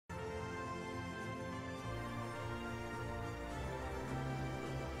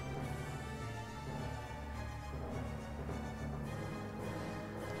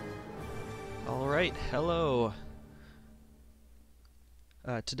Alright, hello.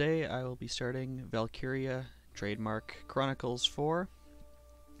 Today I will be starting Valkyria Chronicles 4.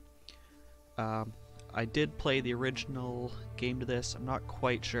 I did play the original game to this. I'm not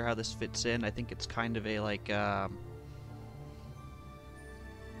quite sure how this fits in. I think it's kind of a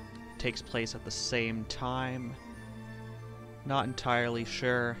takes place at the same time. Not entirely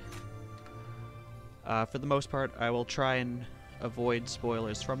sure. For the most part, I will try and avoid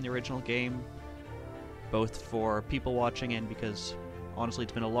spoilers from the original game, both for people watching and because honestly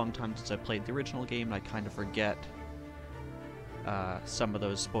it's been a long time since I played the original game and I kind of forget some of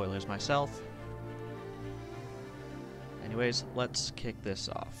those spoilers myself. Anyways, let's kick this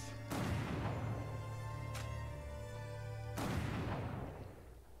off.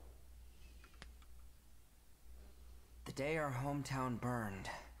 The day our hometown burned,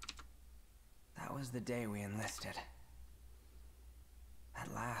 that was the day we enlisted.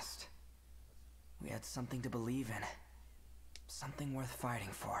 At last, we had something to believe in, something worth fighting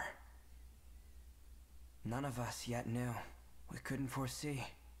for. None of us yet knew, we couldn't foresee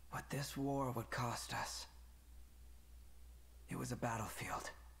what this war would cost us. It was a battlefield,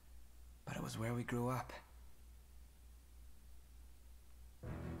 but it was where we grew up.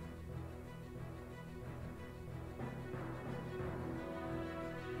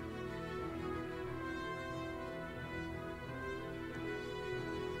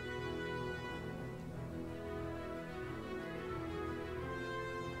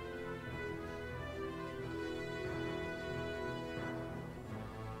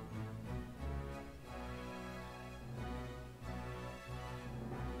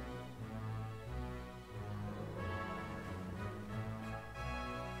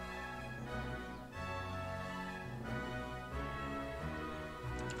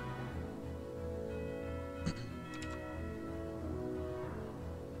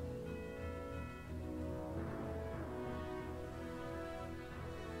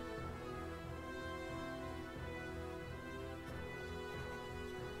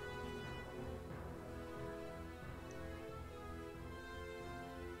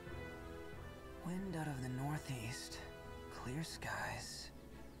 Wind out of the northeast, clear skies,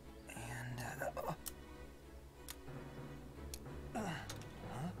 and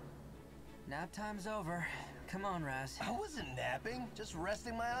nap time's over. Come on, Raz. I wasn't napping, just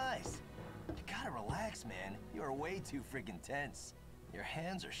resting my eyes. You gotta relax, man. You are way too freaking tense. Your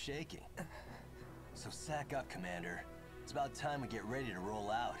hands are shaking. So sack up, Commander. It's about time we get ready to roll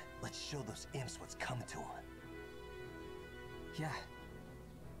out. Let's show those imps what's coming to them. Yeah.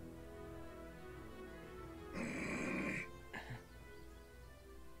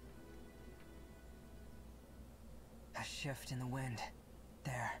 A shift in the wind.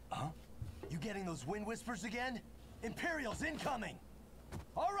 There. Huh? You getting those wind whispers again? Imperials incoming!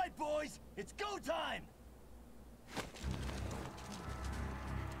 All right, boys, it's go time!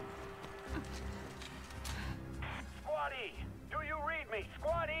 Squad E! Do you read me?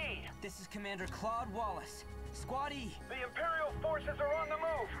 Squad E! This is Commander Claude Wallace. Squad E! The Imperial forces are on the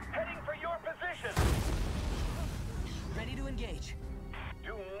move, heading for your position! Ready to engage.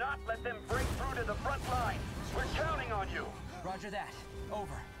 Do not let them break through to the front line! We're counting on you! Roger that.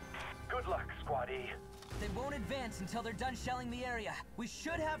 Over. Good luck, Squad E. They won't advance until they're done shelling the area. We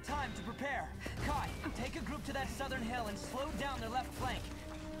should have time to prepare. Kai, take a group to that southern hill and slow down their left flank.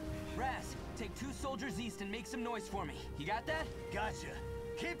 Raz, take 2 soldiers east and make some noise for me. You got that? Gotcha.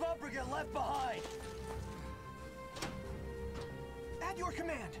 Keep up or get left behind! At your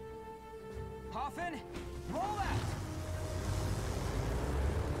command. Hoffin, roll out!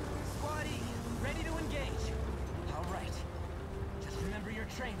 Squad E, ready to engage. All right. Just remember your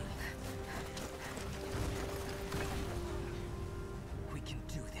training. We can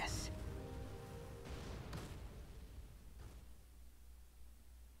do this.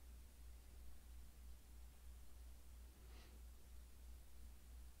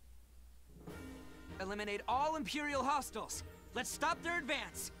 Eliminate all Imperial hostiles. Let's stop their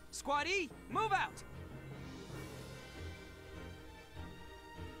advance. Squad E, move out!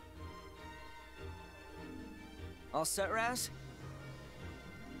 All set, Raz?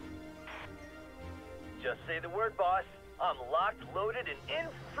 Just say the word, boss. I'm locked, loaded, and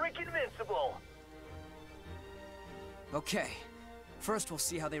in-freaking-vincible! Okay. First, we'll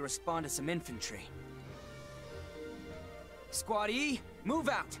see how they respond to some infantry. Squad E, move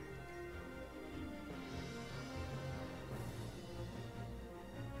out!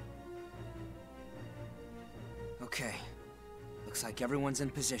 Okay. Looks like everyone's in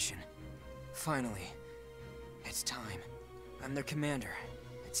position. Finally. It's time. I'm their commander.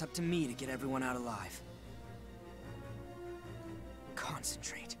 It's up to me to get everyone out alive.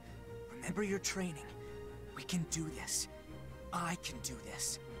 Concentrate. Remember your training. We can do this. I can do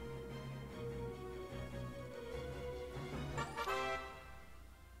this.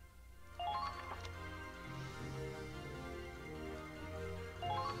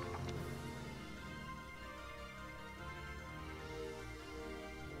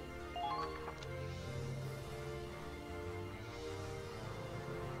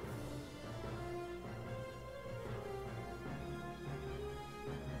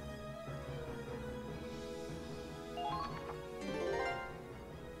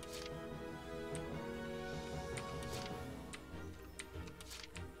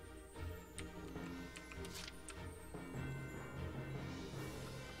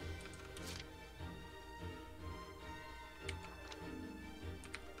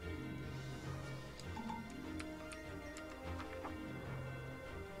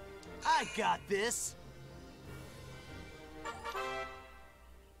 I got this!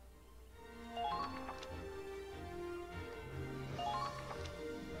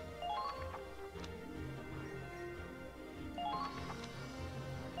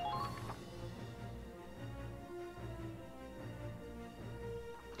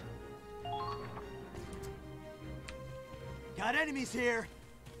 Got enemies here!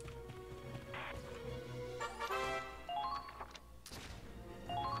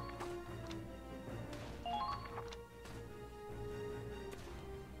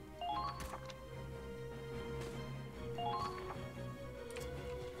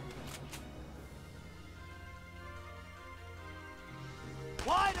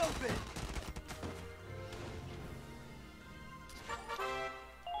 Wide open!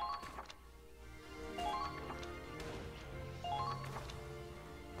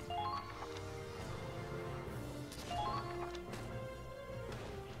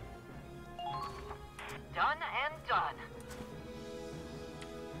 Done and done.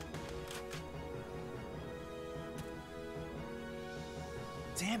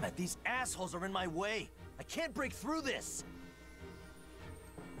 Damn it, these assholes are in my way. I can't break through this.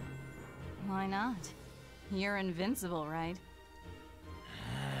 Why not? You're invincible, right?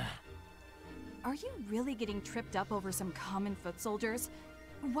 Are you really getting tripped up over some common foot soldiers?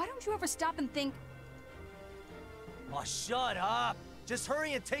 Why don't you ever stop and think... Oh, shut up! Just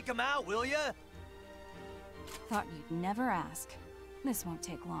hurry and take them out, will ya? Thought you'd never ask. This won't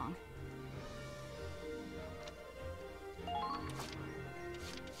take long.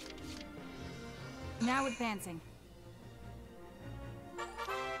 Now advancing.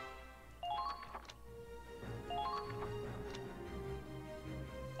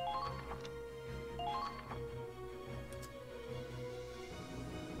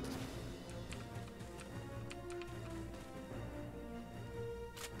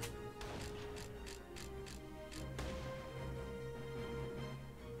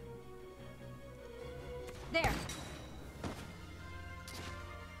 There.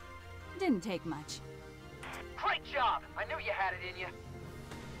 Didn't take much. Great job! I knew you had it in you.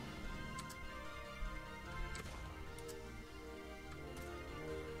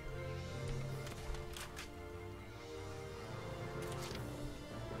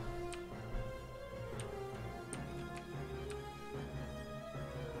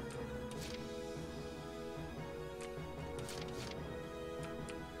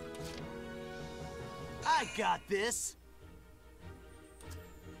 I got this!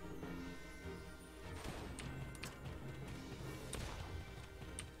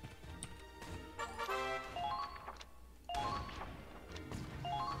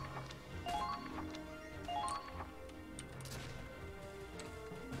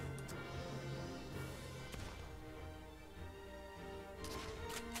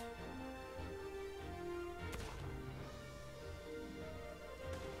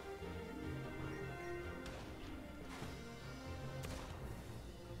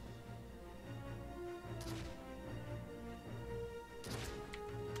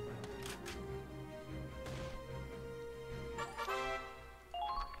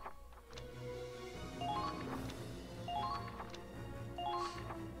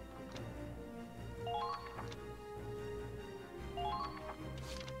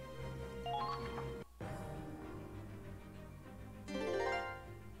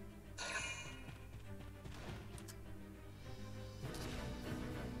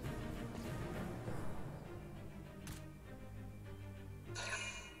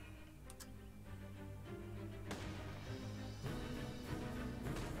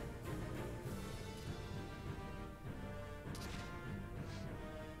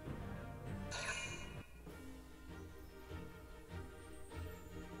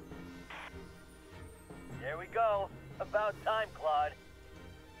 There we go. About time, Claude.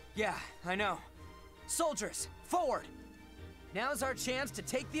 Yeah, I know. Soldiers, forward! Now's our chance to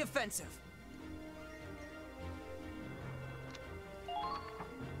take the offensive.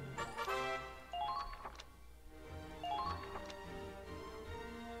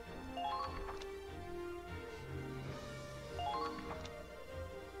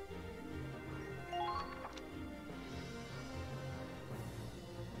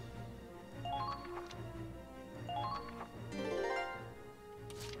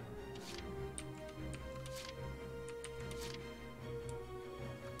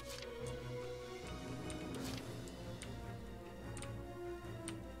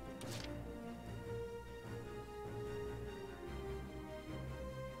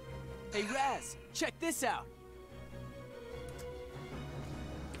 Hey Raz, check this out!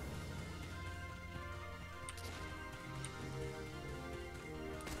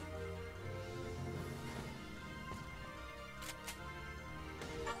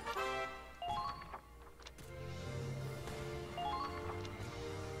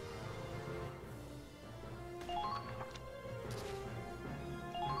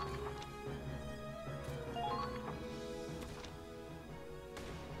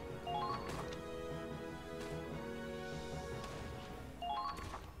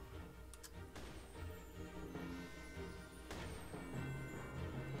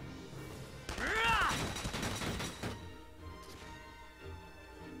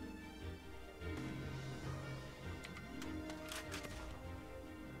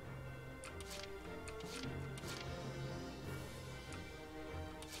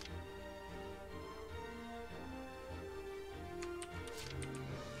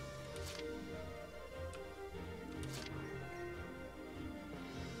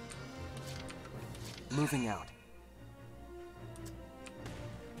 Moving out.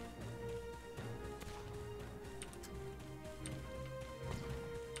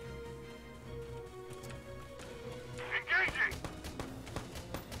 Engaging!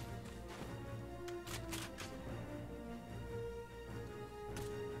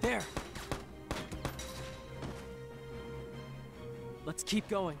 There! Let's keep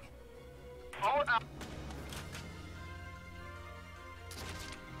going. All out.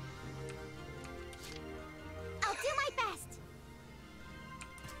 I'll do my best.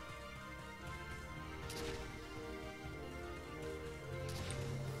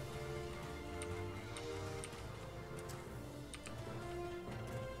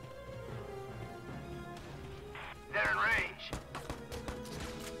 They're in range.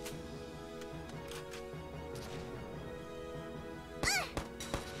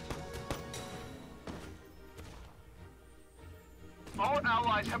 All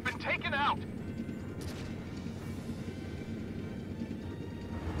allies have been taken out.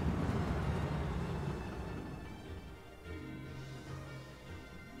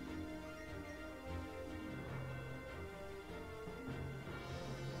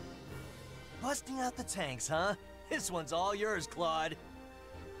 Busting out the tanks, huh? This one's all yours, Claude.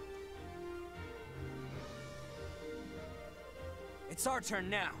 It's our turn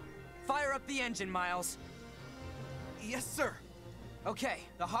now. Fire up the engine, Miles. Yes, sir. Okay,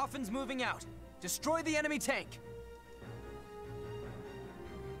 the Hofen's moving out. Destroy the enemy tank.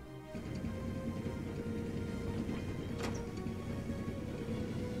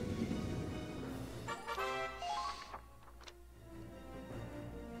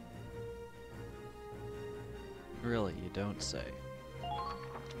 Really, you don't say.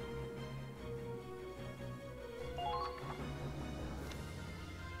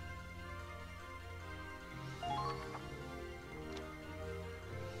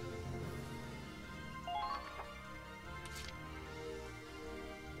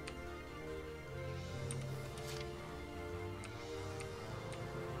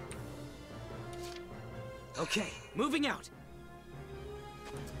 Okay, moving out.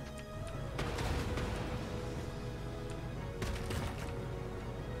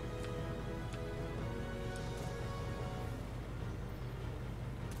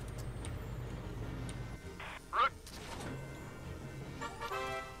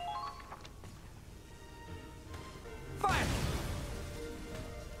 Fire!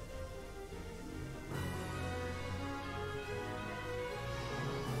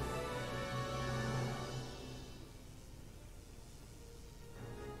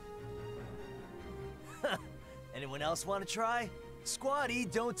 Anyone else want to try? Squatty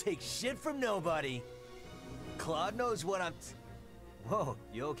don't take shit from nobody. Claude knows what I'm... Whoa,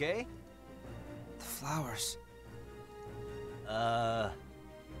 you okay? The flowers. Oh,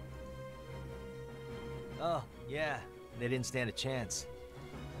 yeah. They didn't stand a chance.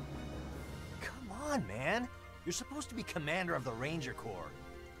 Come on, man. You're supposed to be commander of the Ranger Corps.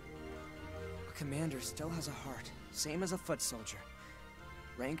 commander still has a heart, same as a foot soldier.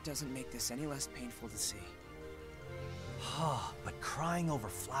 Rank doesn't make this any less painful to see. But crying over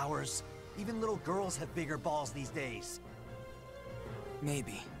flowers? Even little girls have bigger balls these days.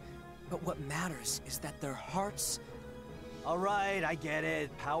 Maybe. But what matters is that their hearts... All right, I get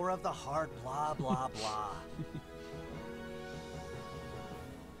it. Power of the heart, blah, blah, blah.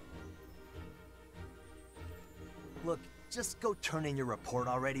 Look, just go turn in your report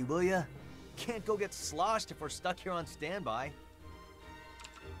already, will ya? Can't go get sloshed if we're stuck here on standby.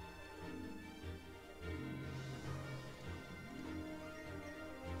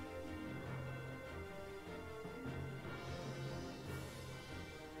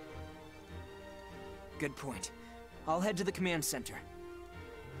 Good point. I'll head to the command center.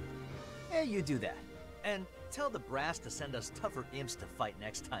 Yeah, you do that. And tell the brass to send us tougher imps to fight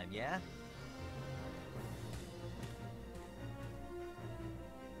next time, yeah?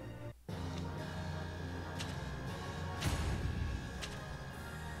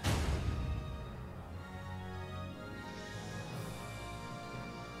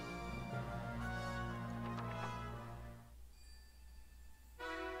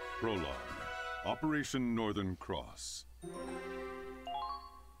 Prologue. Operation Northern Cross.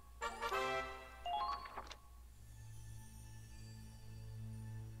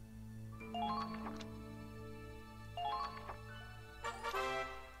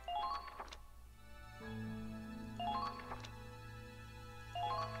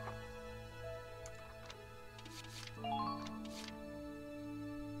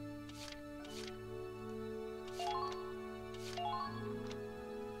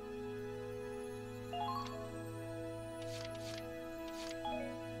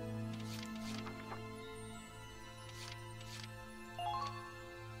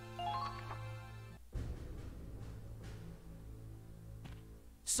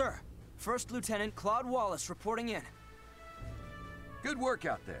 Sir, First Lieutenant Claude Wallace reporting in. Good work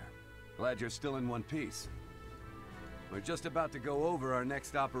out there. Glad you're still in one piece. We're just about to go over our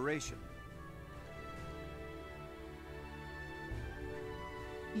next operation.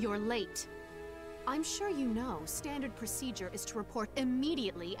 You're late. I'm sure you know standard procedure is to report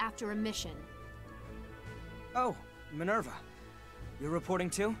immediately after a mission. Oh, Minerva. You're reporting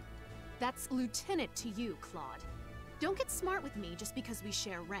too? That's lieutenant to you, Claude. Don't get smart with me just because we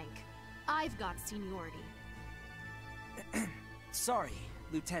share rank. I've got seniority. Sorry,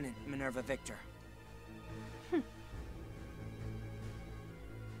 Lieutenant Minerva Victor.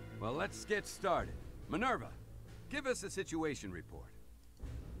 Well, let's get started. Minerva, give us a situation report.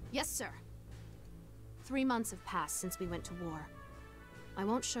 Yes, sir. 3 months have passed since we went to war. I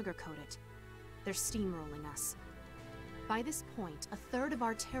won't sugarcoat it. They're steamrolling us. By this point, a third of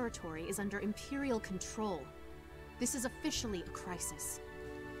our territory is under Imperial control. This is officially a crisis.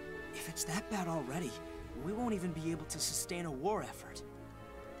 If it's that bad already, we won't even be able to sustain a war effort.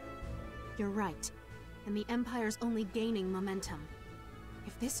 You're right, and the Empire's only gaining momentum.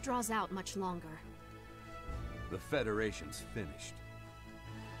 If this draws out much longer... The Federation's finished.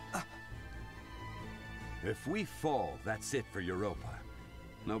 If we fall, that's it for Europa.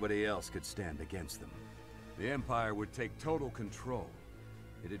 Nobody else could stand against them. The Empire would take total control.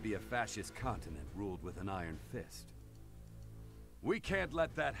 It'd be a fascist continent ruled with an iron fist. We can't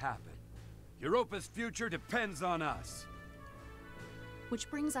let that happen. Europa's future depends on us. Which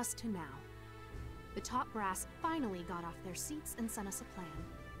brings us to now. The top brass finally got off their seats and sent us a plan.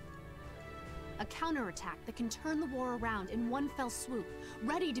 A counterattack that can turn the war around in one fell swoop,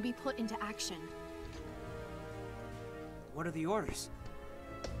 ready to be put into action. What are the orders?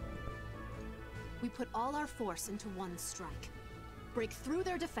 We put all our force into one strike. Break through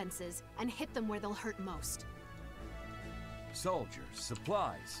their defenses and hit them where they'll hurt most. Soldiers,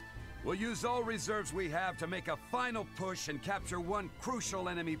 supplies. We'll use all reserves we have to make a final push and capture one crucial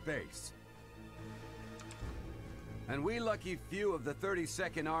enemy base. And we lucky few of the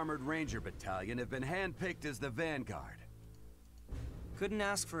 32nd Armored Ranger Battalion have been handpicked as the vanguard. Couldn't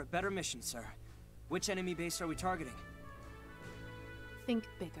ask for a better mission, sir. Which enemy base are we targeting? Think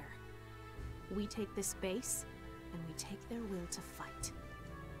bigger. We take this base, and we take their will to fight.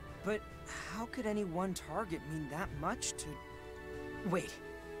 But how could any one target mean that much to... Wait,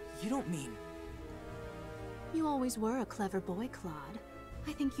 you don't mean... You always were a clever boy, Claude.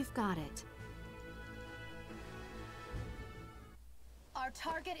 I think you've got it. Our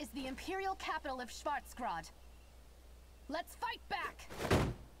target is the Imperial capital of Schwarzgrad. Let's fight back!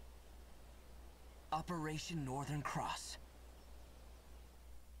 Operation Northern Cross.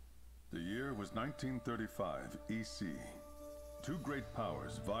 The year was 1935 EC. Two great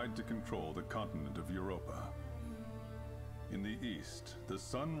powers vied to control the continent of Europa. In the east, the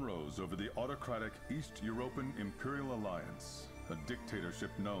sun rose over the autocratic East European Imperial Alliance, a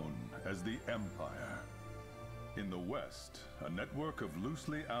dictatorship known as the Empire. In the west, a network of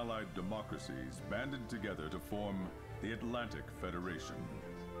loosely allied democracies banded together to form the Atlantic Federation.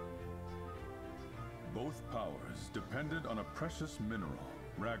 Both powers depended on a precious mineral,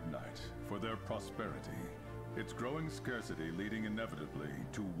 Ragnite, for their prosperity, its growing scarcity leading inevitably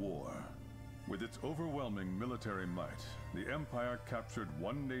to war. With its overwhelming military might, the Empire captured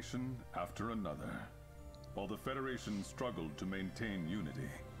one nation after another, while the Federation struggled to maintain unity,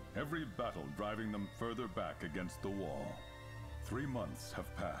 every battle driving them further back against the wall. 3 months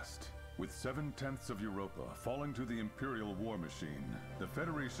have passed. With 7/10 of Europa falling to the Imperial war machine, the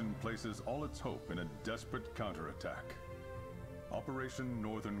Federation places all its hope in a desperate counterattack. Operation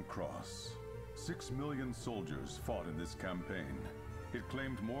Northern Cross. 6 million soldiers fought in this campaign. It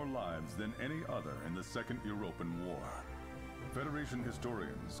claimed more lives than any other in the Second European War. Federation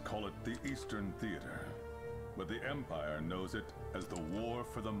historians call it the Eastern Theater, but the Empire knows it as the War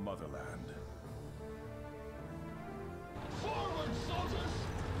for the Motherland. Forward, soldiers!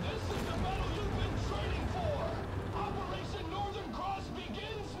 This is the battle you've been training for! Operation Northern Cross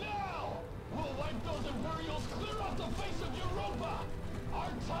begins now! We'll wipe those Imperials clear off the face of Europa!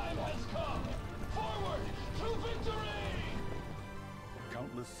 Our time has come! Forward to victory!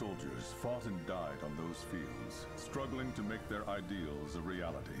 Countless soldiers fought and died on those fields, struggling to make their ideals a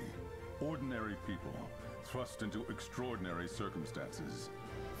reality. Ordinary people, thrust into extraordinary circumstances,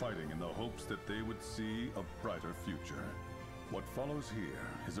 fighting in the hopes that they would see a brighter future. What follows here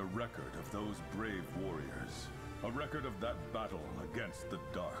is a record of those brave warriors, a record of that battle against the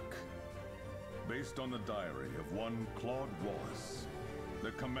dark. Based on the diary of one Claude Wallace,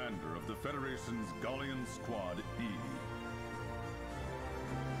 the commander of the Federation's Galleon Squad E.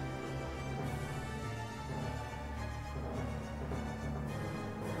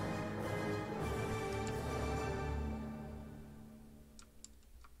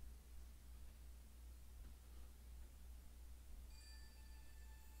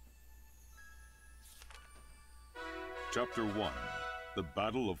 Chapter 1, The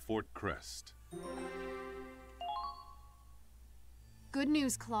Battle of Fort Crest. Good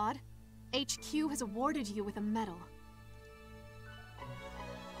news, Claude. HQ has awarded you with a medal.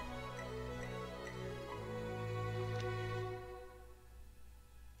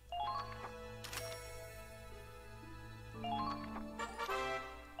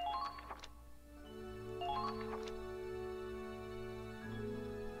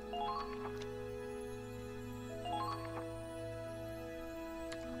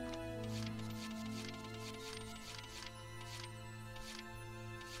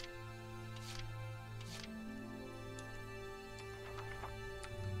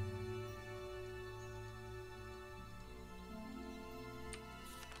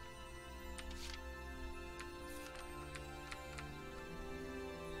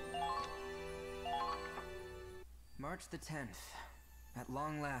 March the 10th. At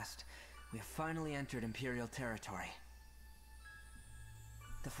long last, we have finally entered Imperial territory.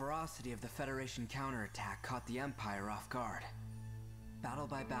 The ferocity of the Federation counterattack caught the Empire off guard. Battle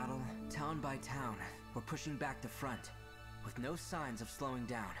by battle, town by town, we're pushing back the front, with no signs of slowing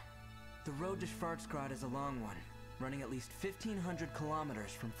down. The road to Schwarzgrad is a long one, running at least 1,500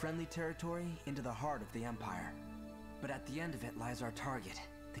 kilometers from friendly territory into the heart of the Empire. But at the end of it lies our target,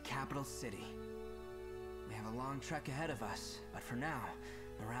 the capital city. We have a long trek ahead of us, but for now,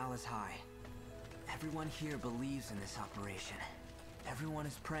 morale is high. Everyone here believes in this operation. Everyone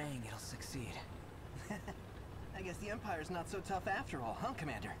is praying it'll succeed. I guess the Empire's not so tough after all, huh,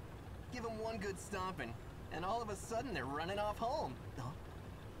 Commander? Give them one good stomping, and all of a sudden they're running off home. Huh?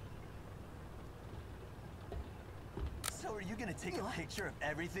 So are you gonna take a picture of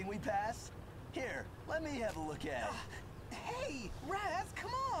everything we pass? Here, let me have a look at it. Hey, Raz,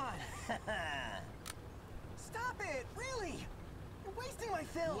 come on! Stop it, really! You're wasting my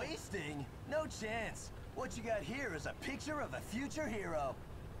film! Wasting? No chance. What you got here is a picture of a future hero.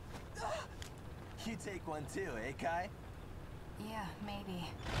 You take one too, eh, Kai? Yeah, maybe.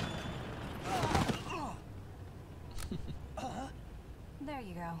 There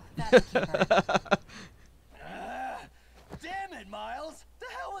you go. That'll keep her. Damn it, Miles! The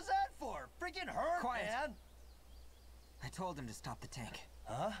hell was that for? Freaking hurt, Quiet. man! I told him to stop the tank.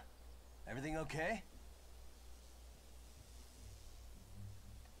 Huh? Everything okay?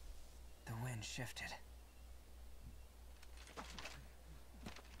 The wind shifted.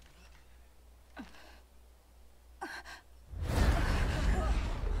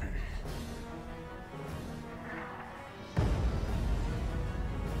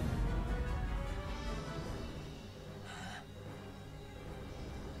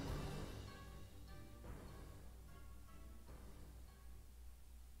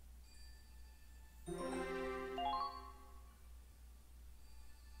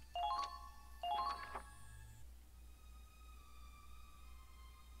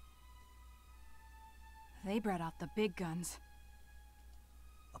 They brought out the big guns.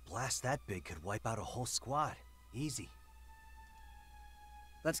 A blast that big could wipe out a whole squad. Easy.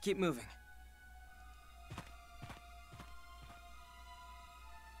 Let's keep moving.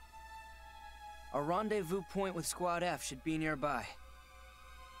 A rendezvous point with Squad F should be nearby.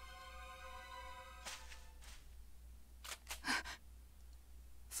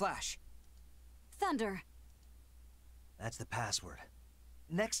 Flash. Thunder. That's the password.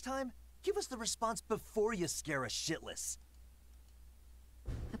 Next time, give us the response before you scare us shitless.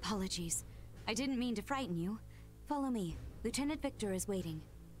 Apologies. I didn't mean to frighten you. Follow me. Lieutenant Victor is waiting.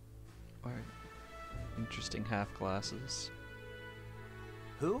 Alright. Interesting half-glasses.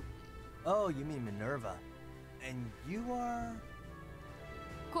 Who? Oh, you mean Minerva. And you are...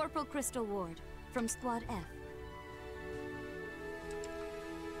 Corporal Crystal Ward, from Squad F.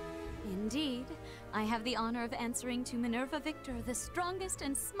 Indeed. I have the honor of answering to Minerva Victor, the strongest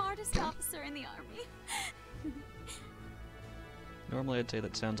and smartest officer in the army. Normally I'd say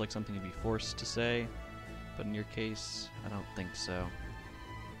that sounds like something you'd be forced to say, but in your case, I don't think so.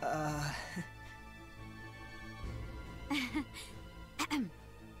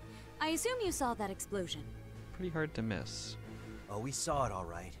 I assume you saw that explosion. Pretty hard to miss. Oh, we saw it all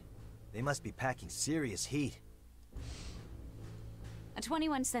right. They must be packing serious heat. A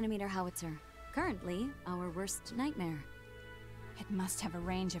 21-centimeter howitzer. Currently, our worst nightmare. It must have a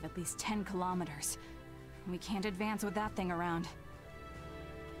range of at least 10 kilometers. We can't advance with that thing around.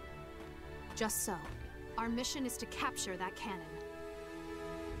 Just so. Our mission is to capture that cannon.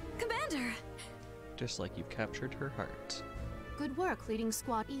 Commander! Just like you've captured her heart. Good work leading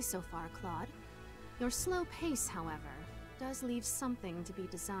Squad E so far, Claude. Your slow pace, however, does leave something to be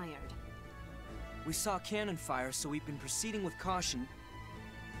desired. We saw cannon fire, so we've been proceeding with caution.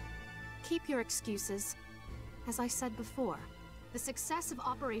 Keep your excuses. As I said before, the success of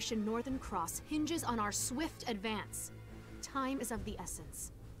Operation Northern Cross hinges on our swift advance. Time is of the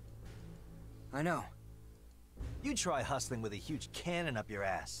essence. I know. You try hustling with a huge cannon up your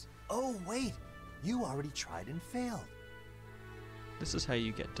ass. Oh, wait! You already tried and failed. This is how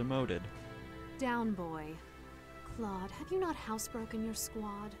you get demoted. Down, boy. Claude, have you not housebroken your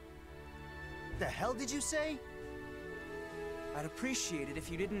squad? The hell did you say? I'd appreciate it if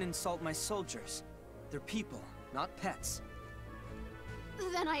you didn't insult my soldiers. They're people, not pets.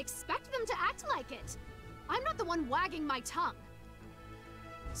 Then I expect them to act like it. I'm not the one wagging my tongue.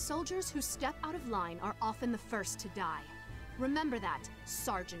 Soldiers who step out of line are often the first to die. Remember that,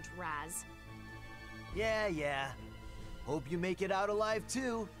 Sergeant Raz. Yeah. Hope you make it out alive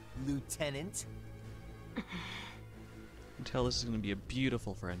too, Lieutenant. You can tell this is going to be a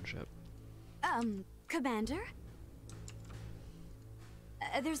beautiful friendship. Commander?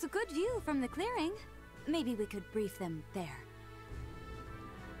 There's a good view from the clearing. Maybe we could brief them there.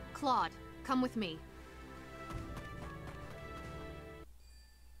 Claude, come with me.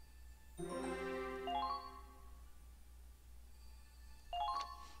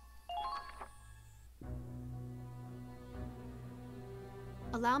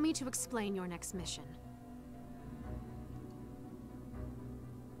 Allow me to explain your next mission.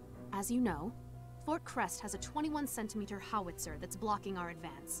 As you know, Fort Crest has a 21-centimeter howitzer that's blocking our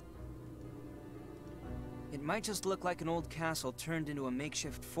advance. It might just look like an old castle turned into a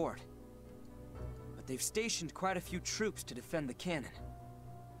makeshift fort. But they've stationed quite a few troops to defend the cannon.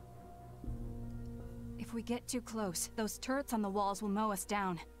 If we get too close, those turrets on the walls will mow us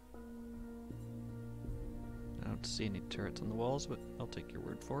down. I don't see any turrets on the walls, but I'll take your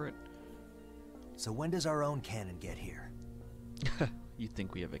word for it. So when does our own cannon get here? You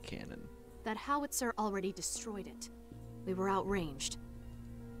think we have a cannon? That howitzer already destroyed it. We were outranged.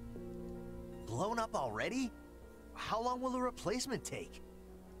 Blown up already? How long will a replacement take?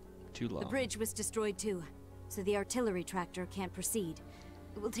 Too long. The bridge was destroyed too, so the artillery tractor can't proceed.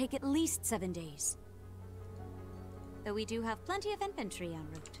 It will take at least 7 days. Though we do have plenty of infantry en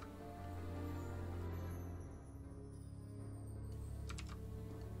route.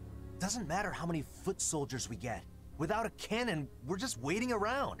 Doesn't matter how many foot soldiers we get. Without a cannon, we're just waiting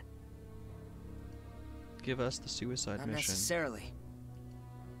around. Give us the suicide Not mission. necessarily.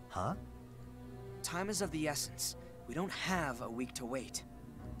 Huh? Time is of the essence. We don't have a week to wait.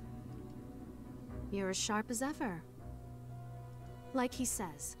 You're as sharp as ever. Like he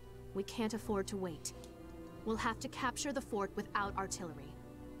says, we can't afford to wait. We'll have to capture the fort without artillery.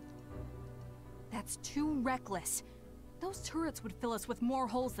 That's too reckless. Those turrets would fill us with more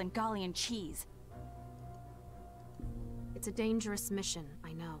holes than Gallian cheese. It's a dangerous mission,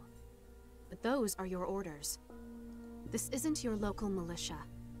 I know. But those are your orders. This isn't your local militia.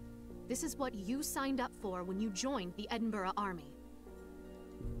 This is what you signed up for when you joined the Edinburgh Army.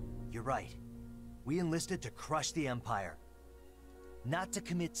 You're right. We enlisted to crush the Empire, not to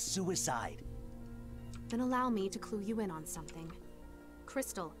commit suicide. Then allow me to clue you in on something.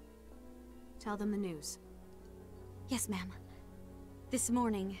 Crystal, tell them the news. Yes, ma'am. This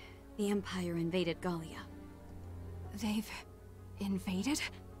morning, the Empire invaded Gallia. They've invaded?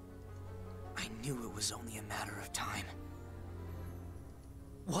 I knew it was only a matter of time.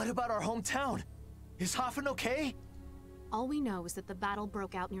 What about our hometown? Is Hafen okay? All we know is that the battle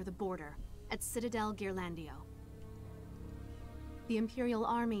broke out near the border, at Citadel Ghirlandaio. The Imperial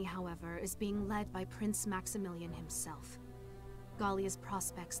Army, however, is being led by Prince Maximilian himself. Gallia's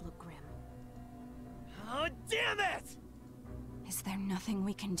prospects look grim. Oh, damn it! Is there nothing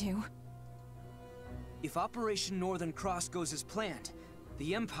we can do? If Operation Northern Cross goes as planned,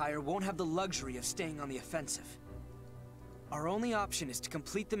 the Empire won't have the luxury of staying on the offensive. Our only option is to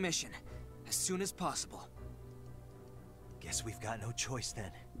complete the mission as soon as possible. Guess we've got no choice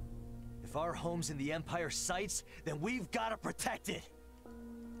then. If our home's in the Empire's sights, then we've got to protect it!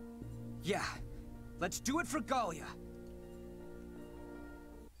 Yeah, let's do it for Gallia!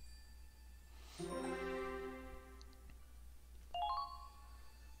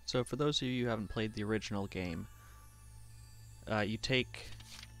 So for those of you who haven't played the original game, in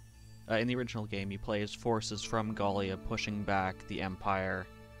the original game you play as forces from Gallia pushing back the Empire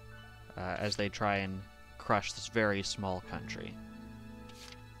as they try and crush this very small country.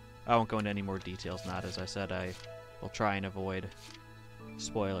 I won't go into any more details than that. As I said, I will try and avoid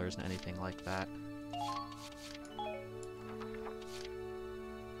spoilers and anything like that.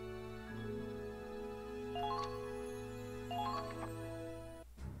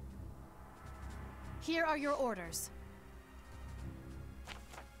 Here are your orders.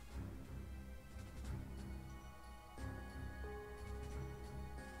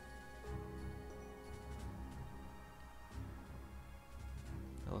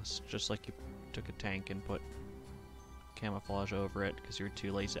 Well, it's just like you took a tank and put camouflage over it because you were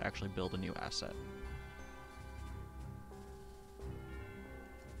too lazy to actually build a new asset.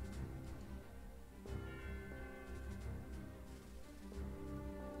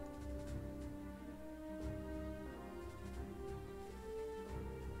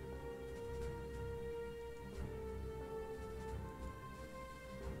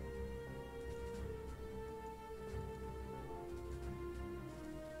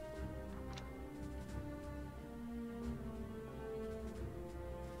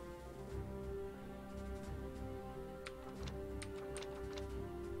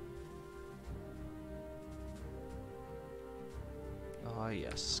 Ah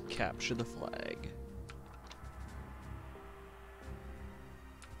yes, capture the flag.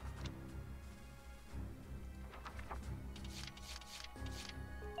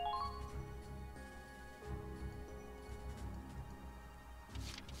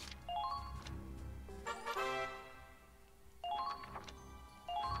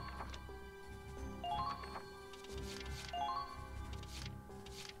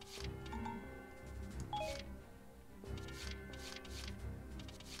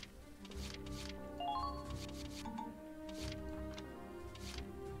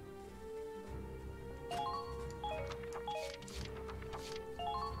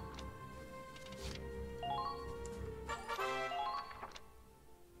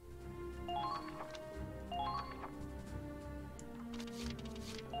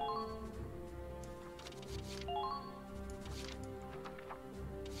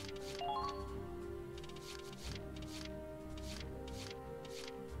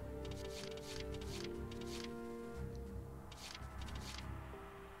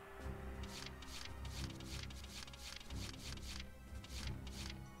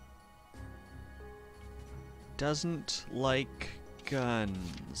 Doesn't like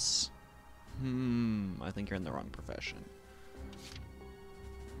guns. I think you're in the wrong profession.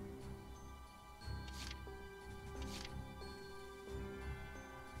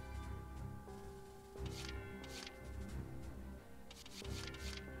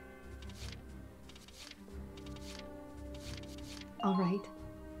 All right.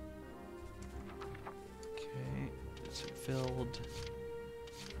 Okay, is it filled?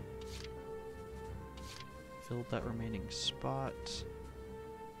 Filled that remaining spot.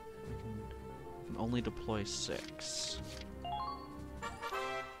 We can only deploy 6.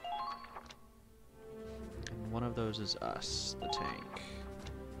 And one of those is us, the tank.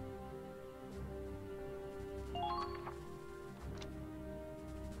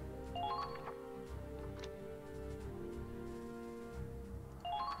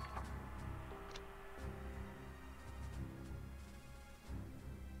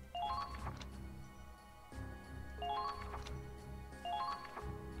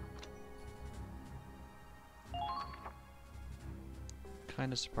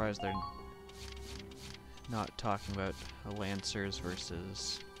 Kind of surprised they're not talking about Lancers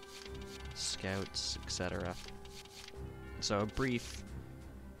versus Scouts, etc. So a brief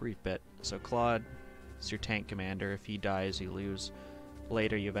bit. So Claude is your tank commander. If he dies, you lose.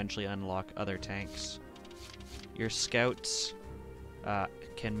 Later, you eventually unlock other tanks. Your Scouts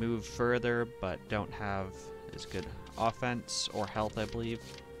can move further, but don't have as good offense or health, I believe.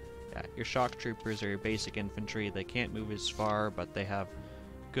 Yeah, your Shock Troopers are your basic infantry. They can't move as far, but they have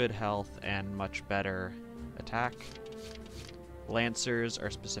good health and much better attack. Lancers are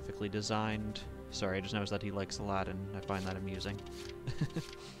specifically designed... Sorry, I just noticed that he likes Aladdin. I find that amusing.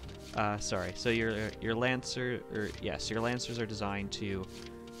 Sorry. So your Lancers are designed to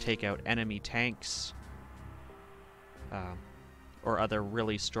take out enemy tanks or other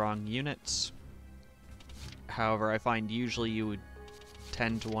really strong units. However, I find usually you would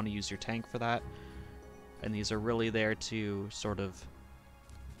tend to want to use your tank for that, and these are really there to sort of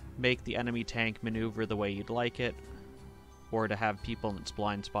make the enemy tank maneuver the way you'd like it, or to have people in its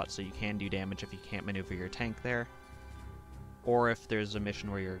blind spot so you can do damage if you can't maneuver your tank there, or if there's a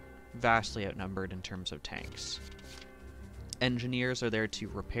mission where you're vastly outnumbered in terms of tanks. Engineers are there to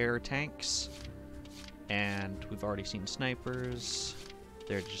repair tanks, and we've already seen snipers.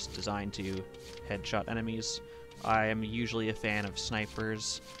 They're just designed to headshot enemies. I am usually a fan of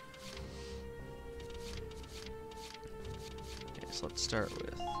snipers. Okay, so let's start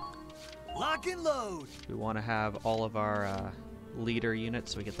with... Lock and load! We want to have all of our leader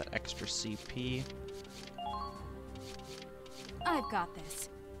units so we get that extra CP. I've got this.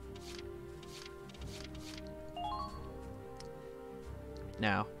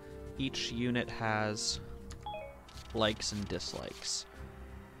 Now, each unit has likes and dislikes.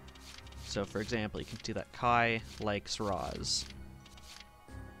 So, for example, you can see that Kai likes Roz.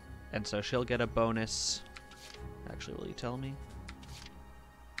 And so she'll get a bonus. Actually, will you tell me?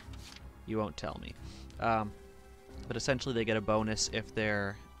 You won't tell me. But essentially they get a bonus if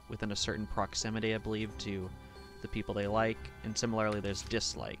they're within a certain proximity, I believe, to the people they like. And similarly, there's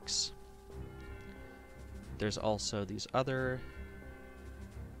dislikes. There's also these other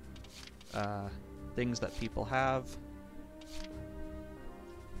things that people have.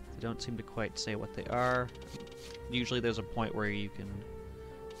 They don't seem to quite say what they are. Usually there's a point where you can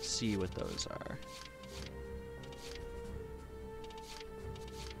see what those are.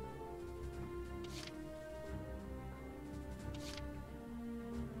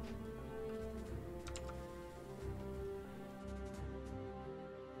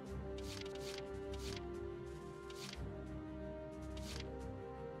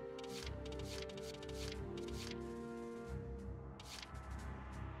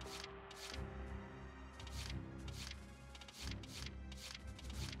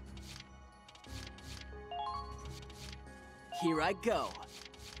 Here I go.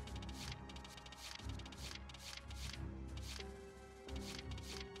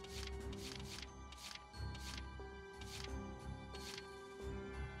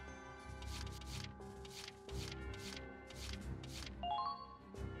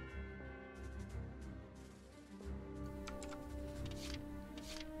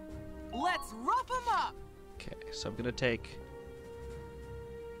 Let's rough 'em up. Okay, so I'm gonna take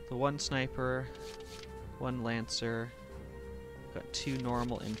the one sniper, one lancer. Got 2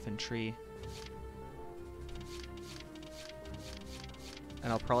 normal infantry.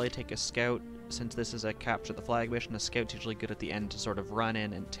 And I'll probably take a scout, since this is a capture the flag mission. A scout's usually good at the end to sort of run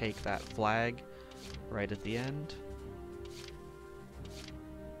in and take that flag right at the end.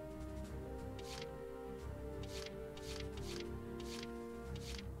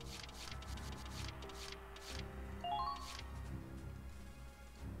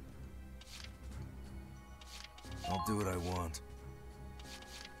 I'll do what I want.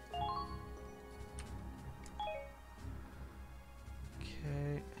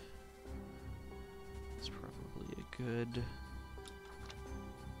 Okay. It's probably a good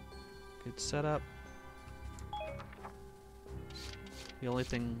setup. The only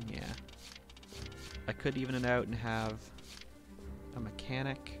thing, yeah. I could even it out and have a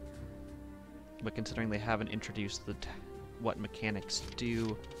mechanic, but considering they haven't introduced what mechanics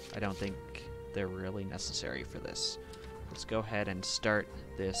do, I don't think they're really necessary for this. Let's go ahead and start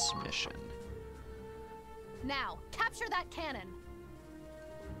this mission. Now, capture that cannon!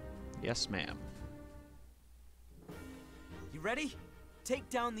 Yes, ma'am. You ready? Take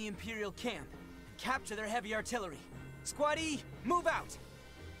down the Imperial camp and capture their heavy artillery. Squad E, move out!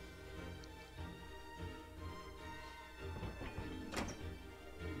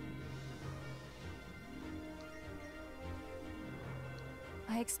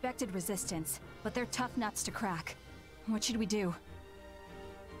 I expected resistance, but they're tough nuts to crack. What should we do?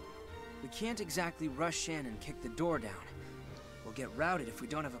 We can't exactly rush in and kick the door down. We'll get routed if we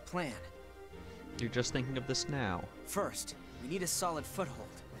don't have a plan. You're just thinking of this now. First, we need a solid foothold.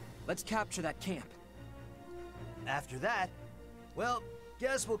 Let's capture that camp. After that, well,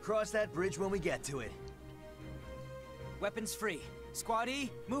 guess we'll cross that bridge when we get to it. Weapons free. Squad E,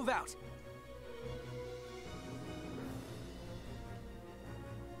 move out.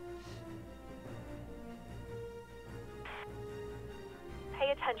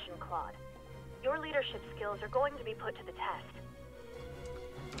 Pay attention, Claude. Your leadership skills are going to be put to the test.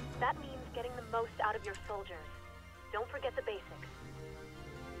 That means getting the most out of your soldiers. Don't forget the basics.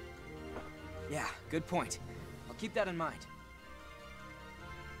 Yeah, good point. I'll keep that in mind.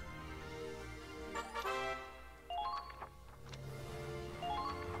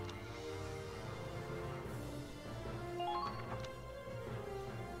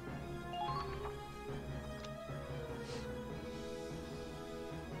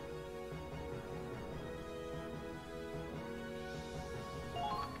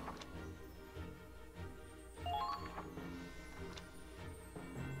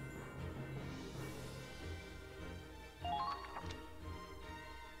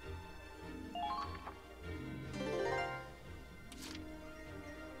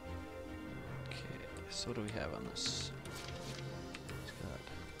 So what do we have on this? It's got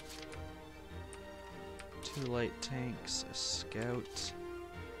 2 light tanks, a scout,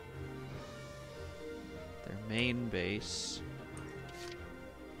 their main base,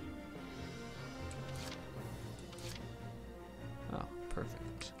 oh,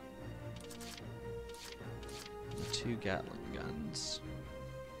 perfect, and 2 Gatling guns.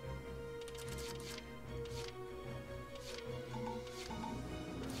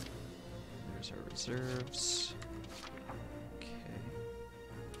 Our reserves. Okay.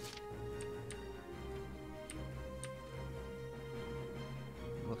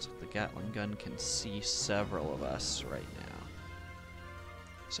 Looks like the Gatling gun can see several of us right now.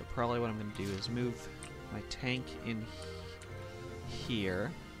 So probably what I'm going to do is move my tank in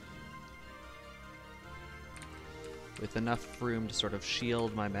here with enough room to sort of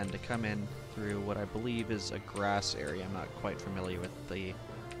shield my men to come in through what I believe is a grass area. I'm not quite familiar with the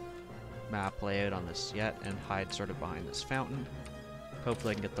map layout on this yet, and hide sort of behind this fountain.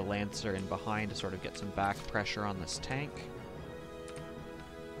 Hopefully I can get the Lancer in behind to sort of get some back pressure on this tank.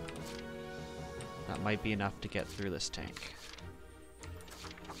 That might be enough to get through this tank.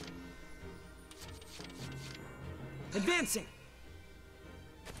 Advancing!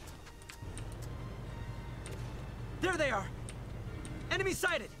 There they are! Enemy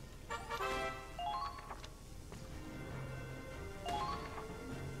sighted!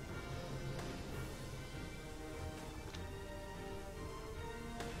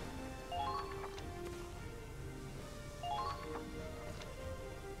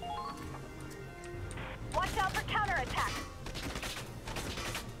 Watch out for counterattack.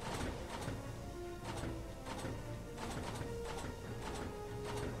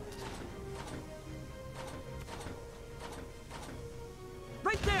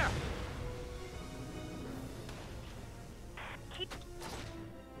 Right there! Keep...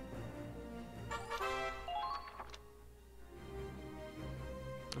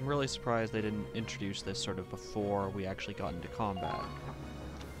 I'm really surprised they didn't introduce this sort of before we actually got into combat.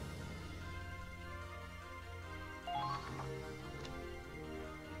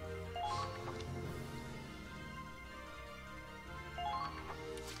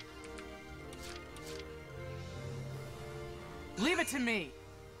 Leave it to me!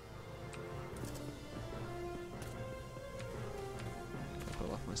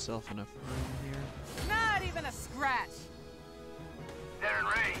 Pull off myself enough room here. Not even a scratch! They're in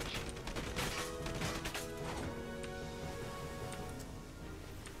range.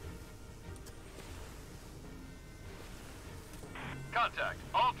 Contact.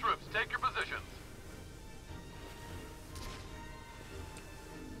 All troops, take your positions.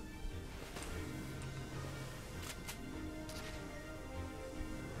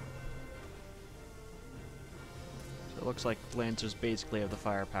 So it looks like Lancers basically have the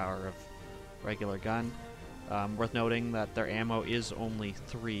firepower of regular gun. Worth noting that their ammo is only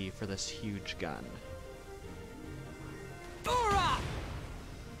 3 for this huge gun.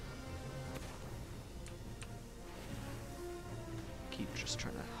 Keep just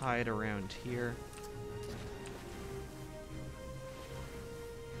trying to hide around here.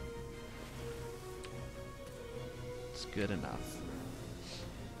 It's good enough.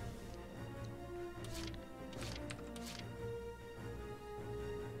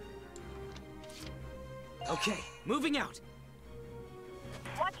 Okay, moving out.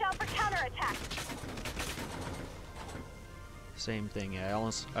 Watch out for counterattack. Same thing, yeah.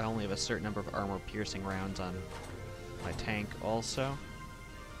 I only have a certain number of armor-piercing rounds on my tank also.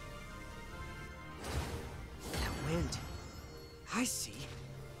 That wind. I see.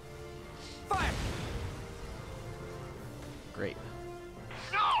 Fire! Great.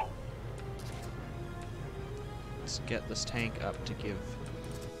 No! Let's get this tank up to give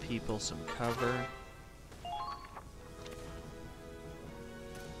people some cover.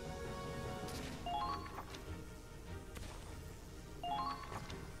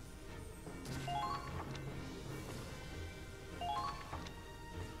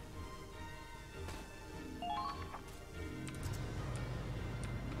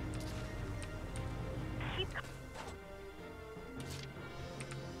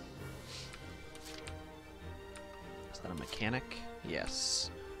 Is that a mechanic? Yes.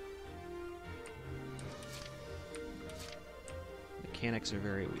 Mechanics are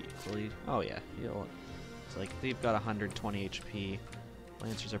very weak. Oh yeah, it's like they've got 120 HP.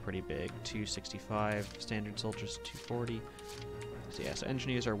 Lancers are pretty big, 265. Standard soldiers 240. So yeah, so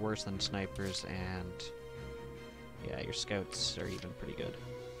engineers are worse than snipers, and yeah, your scouts are even pretty good.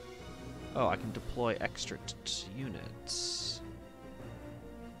 Oh, I can deploy extra units.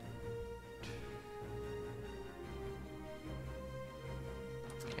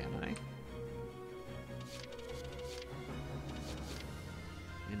 Can I?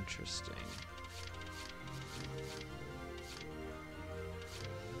 Interesting.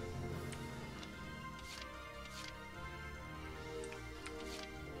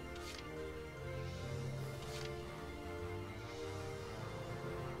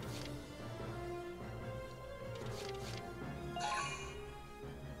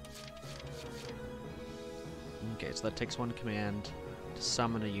 Okay, so that takes one command to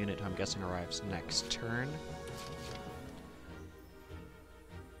summon a unit who I'm guessing arrives next turn.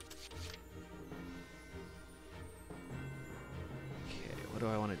 Okay, what do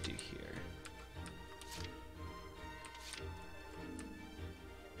I want to do here?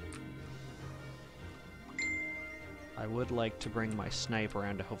 I would like to bring my sniper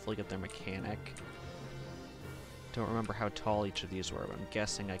around to hopefully get their mechanic. Don't remember how tall each of these were, but I'm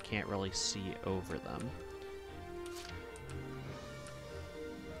guessing I can't really see over them.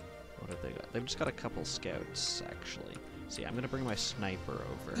 What have they got? They've just got a couple scouts, actually. So yeah, I'm gonna bring my sniper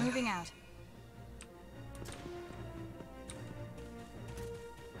over. Moving out.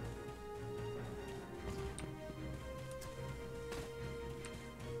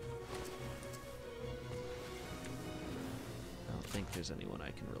 I don't think there's anyone I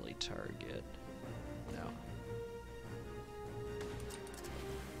can really target. No.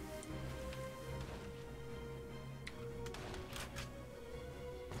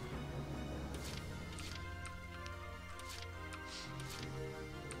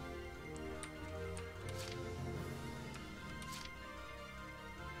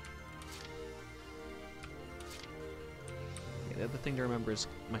 The other thing to remember is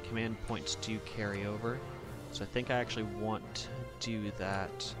my command points do carry over, so I think I actually want to do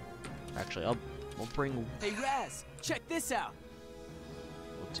that. Actually, we'll bring. Hey Raz, check this out.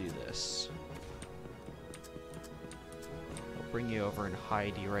 We'll do this. I'll bring you over and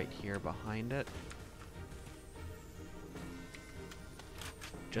hide you right here behind it,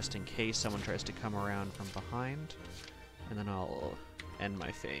 just in case someone tries to come around from behind, and then I'll end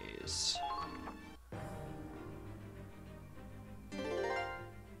my phase.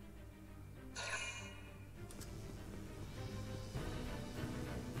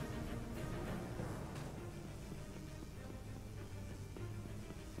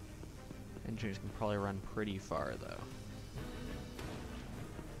 Engineers can probably run pretty far, though.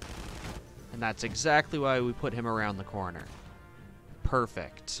 And that's exactly why we put him around the corner.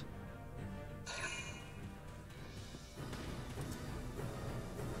 Perfect.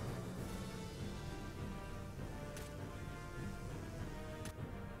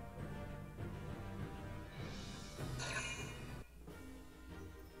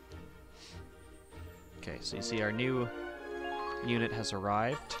 Okay, so you see our new unit has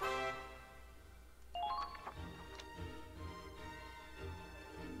arrived.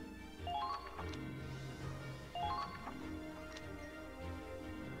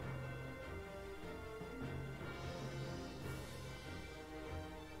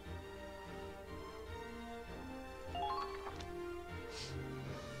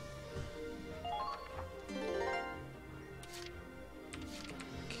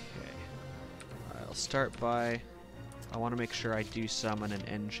 Start by, I want to make sure I do summon an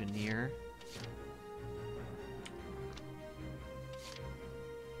engineer.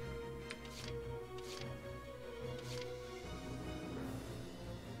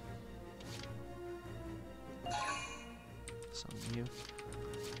 Summon continue.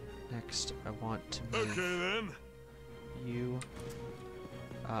 Next, I want to move you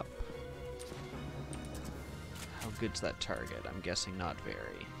up. How good's that target? I'm guessing not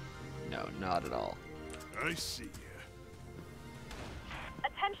very. No, not at all. I see ya.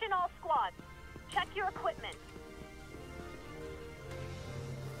 Attention all squads. Check your equipment.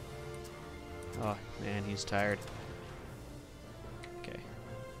 Oh, man, he's tired. Okay.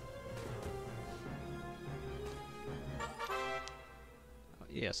 Oh,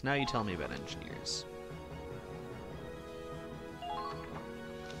 yes, now you tell me about engineers.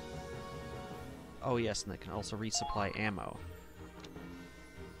 Oh, yes, and they can also resupply ammo.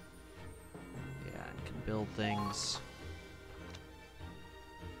 Yeah, and can build things.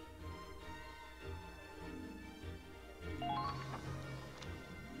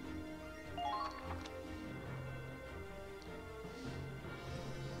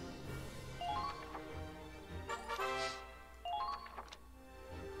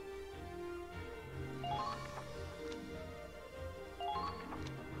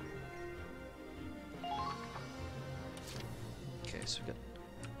 Okay, so we got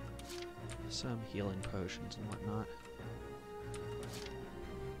some healing potions and whatnot.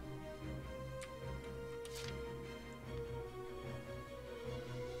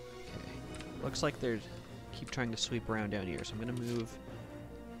 Okay, looks like they're keep trying to sweep around down here, so I'm gonna move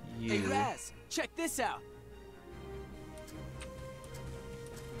you. Hey, Raz, check this out.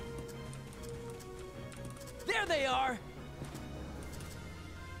 There they are.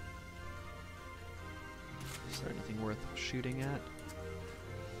 Is there anything worth shooting at?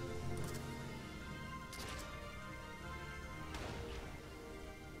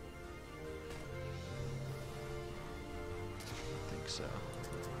 I think so.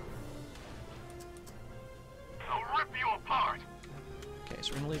 I'll rip you apart. Okay,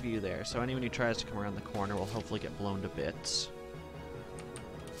 so we're gonna leave you there, so anyone who tries to come around the corner will hopefully get blown to bits.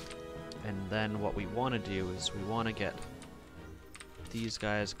 And then what we want to do is we want to get these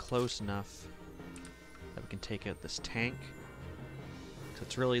guys close enough that we can take out this tank. So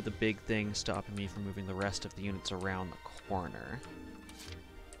it's really the big thing stopping me from moving the rest of the units around the corner.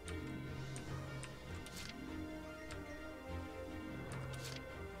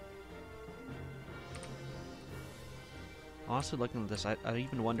 Honestly, looking at this, I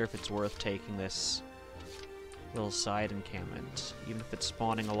even wonder if it's worth taking this little side encampment, even if it's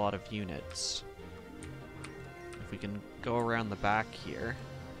spawning a lot of units. If we can go around the back here.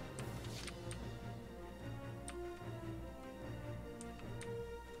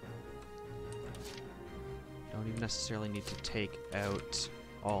 Don't even necessarily need to take out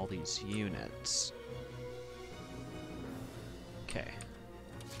all these units. Okay.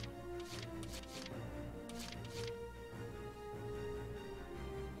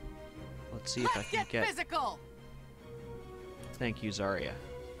 Let's see if I can get physical. Thank you, Zarya.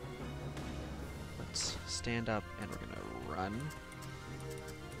 Let's stand up and we're gonna run.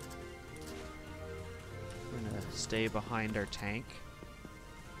 We're gonna stay behind our tank.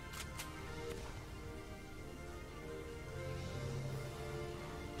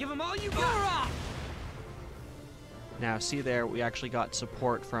 Give them all you got. Now, see there, we actually got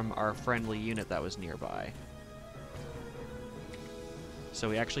support from our friendly unit that was nearby. So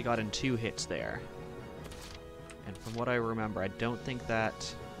we actually got in 2 hits there. And from what I remember, I don't think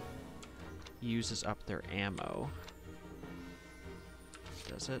that uses up their ammo.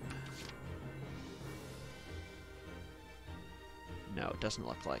 Does it? No, it doesn't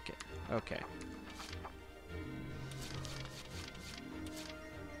look like it. Okay.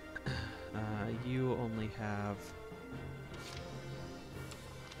 You only have...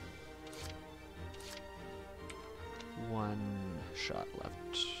 one shot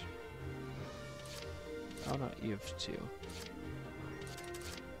left. Oh no, you have 2.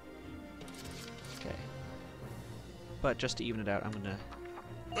 Okay. But just to even it out, I'm gonna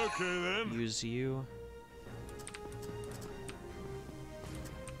use you.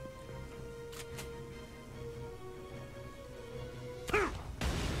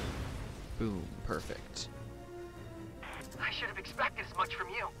 Boom, perfect. I should have expected as much from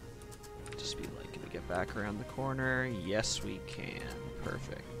you. Just be like, can we get back around the corner? Yes, we can.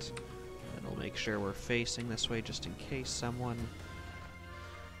 Perfect. And we'll make sure we're facing this way just in case someone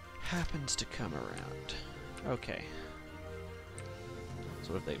happens to come around. Okay.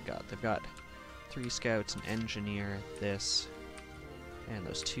 So what have they got? They've got 3 scouts, an engineer, this, and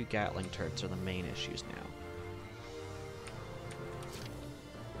those 2 Gatling turrets are the main issues now.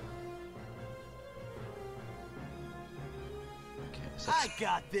 Okay, so I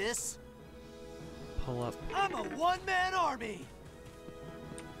got this. pull up. I'm a one-man army.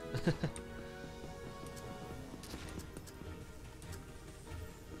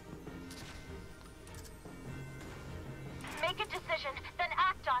 decision, then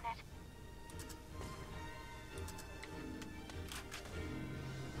act on it.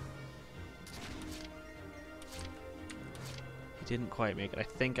 He didn't quite make it. I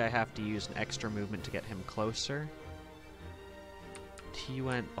think I have to use an extra movement to get him closer. He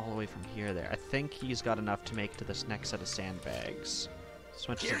went all the way from here there. I think he's got enough to make it to this next set of sandbags. As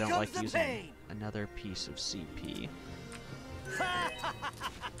much as I don't like using another piece of CP.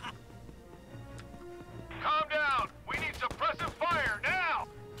 Calm down! We need suppressive fire now!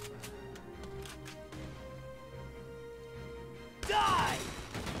 Die!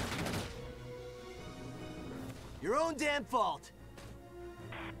 Your own damn fault.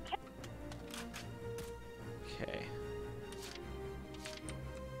 Okay.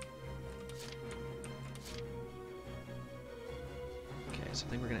 Okay, so I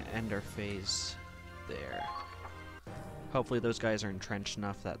think we're gonna end our phase there. Hopefully those guys are entrenched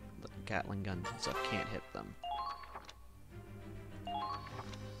enough that the Gatling guns and stuff can't hit them.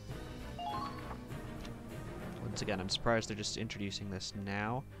 Once again, I'm surprised they're just introducing this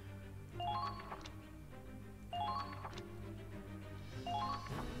now.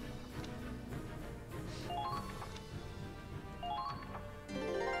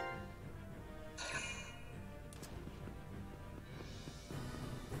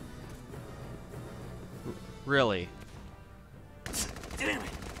 Really? Damn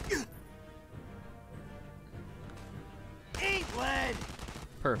it! Eat lead!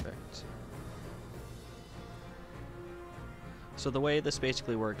 Perfect. So the way this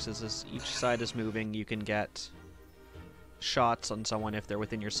basically works is as each side is moving, you can get shots on someone if they're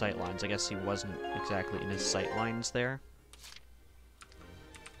within your sight lines. I guess he wasn't exactly in his sight lines there.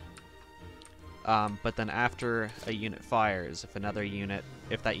 But then after a unit fires, if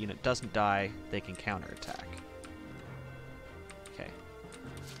that unit doesn't die, they can counterattack. Okay.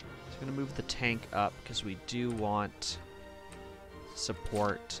 So I'm going to move the tank up because we do want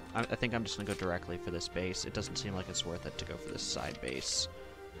support. I think I'm just going to go directly for this base. It doesn't seem like it's worth it to go for this side base.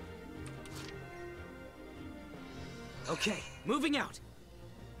 Okay, moving out.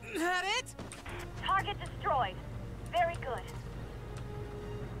 That it? Target destroyed. Very good.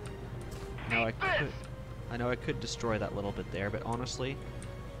 Now I know I could destroy that little bit there, but honestly,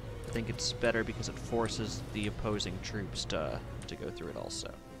 I think it's better because it forces the opposing troops to go through it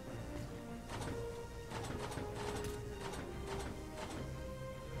also.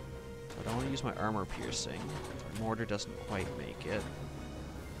 I don't want to use my armor piercing. My mortar doesn't quite make it.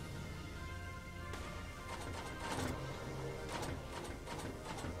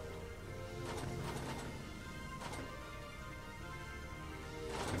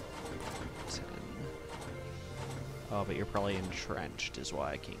 Oh, but you're probably entrenched is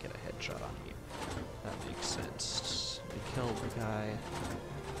why I can't get a headshot on you. That makes sense. We killed the guy.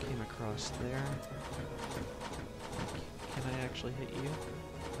 Came across there. Can I actually hit you?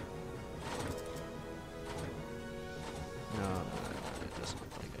 No, it doesn't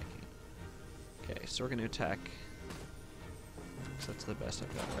look like I can. Okay, so we're gonna attack. So that's the best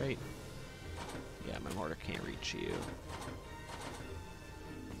I've got, right? Yeah, my mortar can't reach you.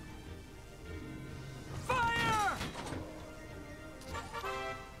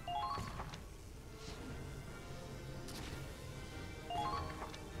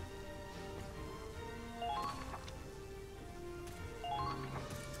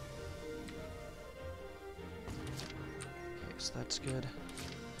 So that's good.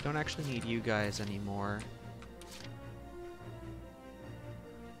 Don't actually need you guys anymore.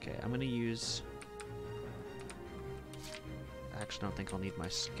 Okay, I'm gonna use... Actually, I don't think I'll need my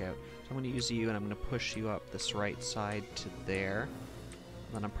scout. So I'm gonna use you and I'm gonna push you up this right side to there.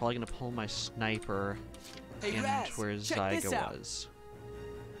 And then I'm probably gonna pull my sniper in where Zyga was.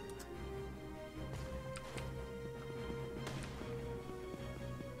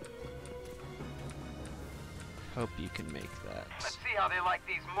 Hope you can make that. Let's see how they like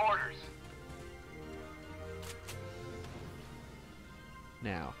these mortars.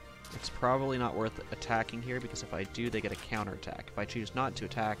 Now, it's probably not worth attacking here because if I do, they get a counterattack. If I choose not to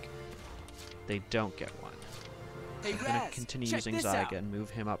attack, they don't get one. Hey, I'm going to continue using Zyga and move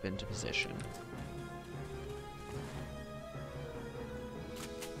him up into position.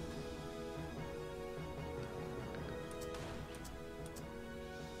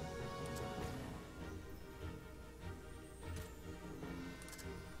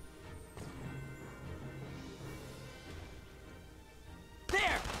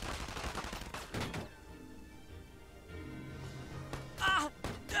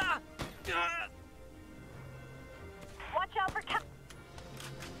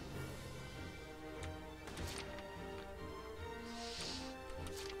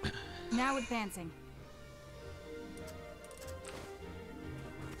 Now advancing.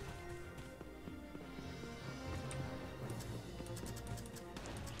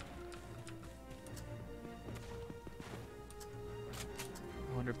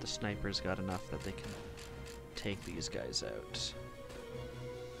 wonder if the sniper's got enough that they can take these guys out.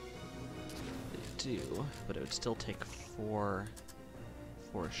 They do, but it would still take four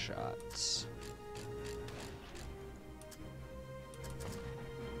shots.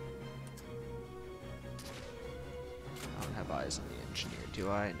 I don't have eyes on the engineer,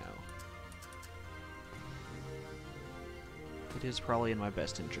 do I? No. It is probably in my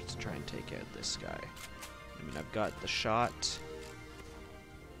best interest to try and take out this guy. I mean, I've got the shot.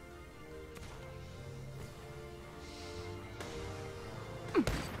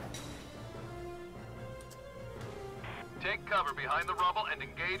 Take cover behind the rubble and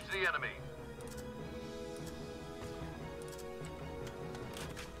engage the enemy.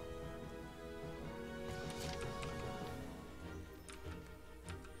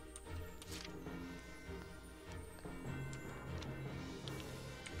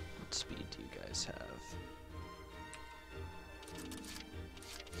 What speed do you guys have?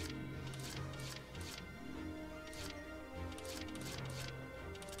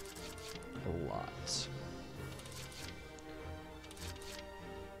 A lot.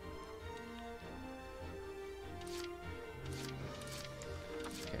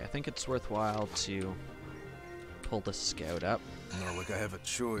 Okay, I think it's worthwhile to pull the scout up. Not like I have a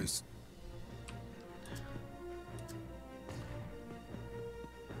choice.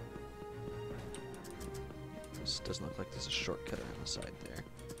 This doesn't look like there's a shortcut around the side there.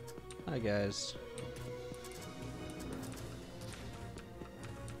 Hi, guys.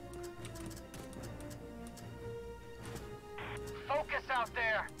 Focus out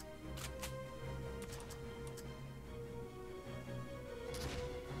there!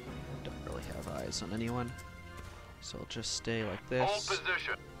 Don't really have eyes on anyone, so I'll just stay like this. Hold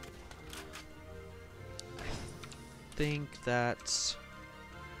position. I think that's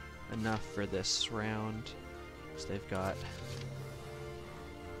enough for this round. So they've got...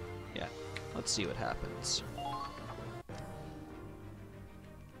 Yeah, let's see what happens.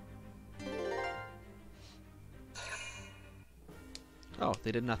 Oh,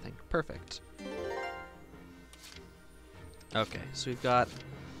 they did nothing. Perfect. Okay, so we've got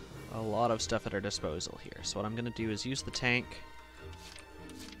a lot of stuff at our disposal here. So what I'm going to do is use the tank,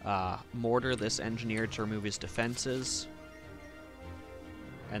 mortar this engineer to remove his defenses,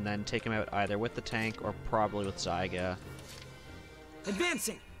 and then take him out either with the tank or probably with Zyga.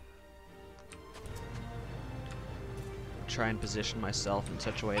 Advancing! Try and position myself in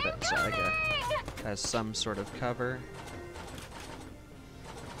such a way that Zyga has some sort of cover.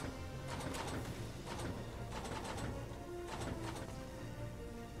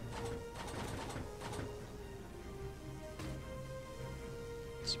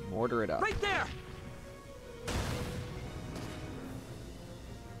 Let's mortar it up. Right there!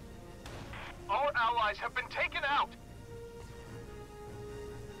 Our allies have been taken out!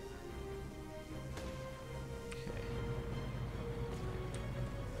 Okay.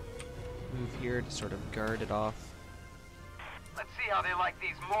 Move here to sort of guard it off Let's see how they like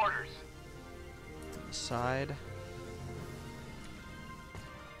these mortars. on the side.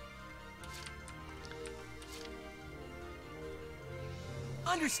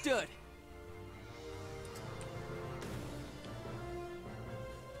 Understood!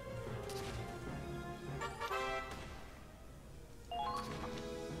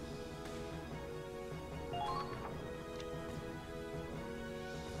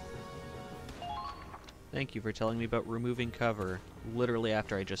 Thank you for telling me about removing cover literally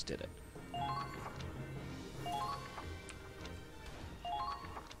after I just did it.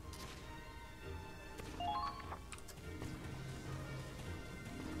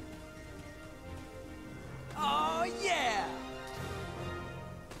 Oh, yeah!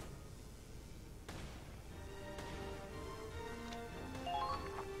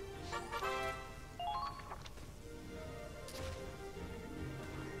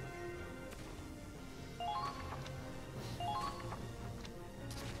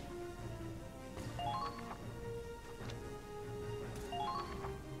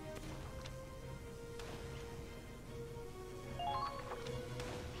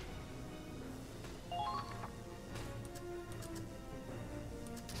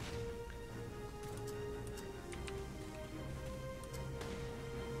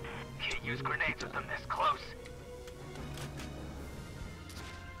 Can't use grenades with them this close.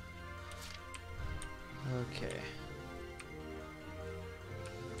 Okay.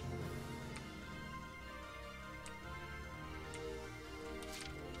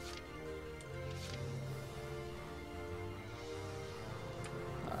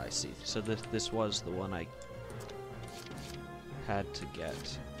 I see. So this was the one I had to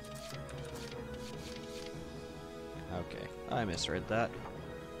get. Okay, I misread that.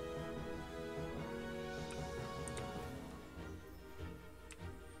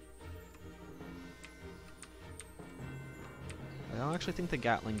 don't actually think the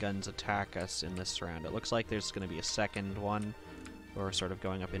Gatling guns attack us in this round. It looks like there's going to be a second one, or sort of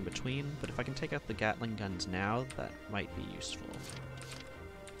going up in between, but if I can take out the Gatling guns now, that might be useful.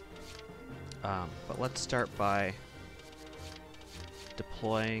 But let's start by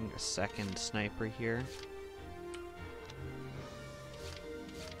deploying a second sniper here.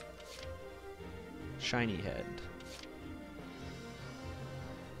 Shiny head.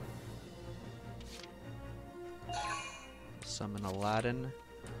 Summon Aladdin.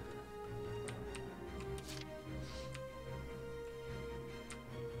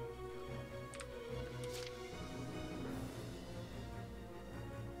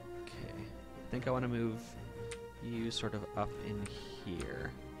 Okay, I think I want to move you sort of up in here.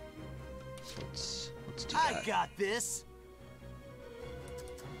 So let's do that. I got this.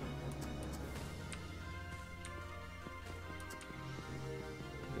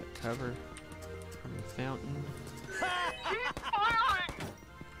 Got cover from the fountain. Keep firing!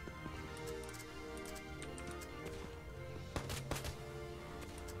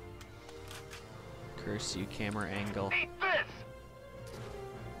 Curse you, camera angle. Eat this!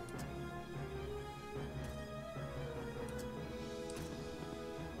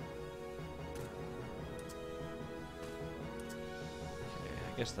 Okay,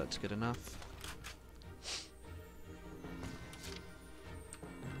 I guess that's good enough.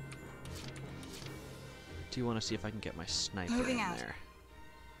 Do you want to see if I can get my sniper Moving in out. there?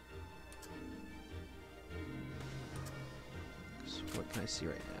 So what can I see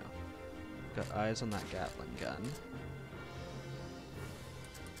right now? Got eyes on that Gatling gun.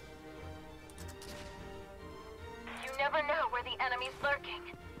 You never know where the enemy's lurking.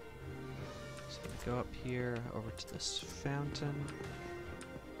 So I'm gonna go up here over to this fountain.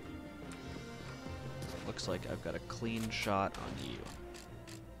 Looks like I've got a clean shot on you.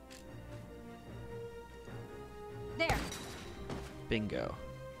 There. Bingo.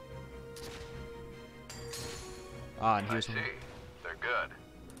 Ah, and I see. They're good.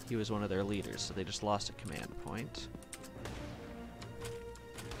 he was one of their leaders, so they just lost a command point.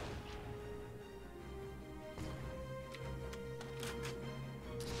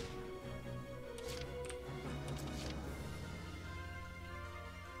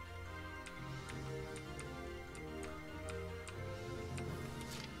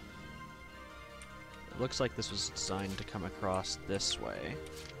 It looks like this was designed to come across this way.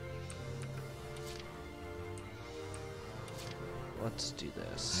 Let's do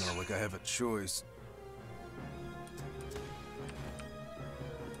this. Not like I have a choice.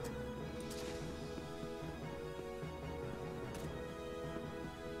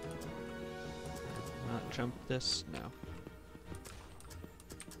 Not jump this? No.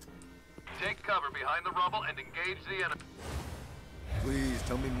 Take cover behind the rubble and engage the enemy. Please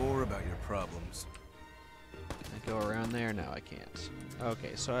tell me more about your problems. Can I go around there? No, I can't.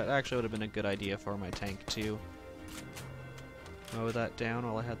 Okay, so it actually would have been a good idea for my tank to mow that down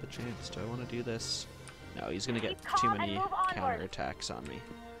while I had the chance. Do I want to do this? No, he's going to get too many counterattacks on me.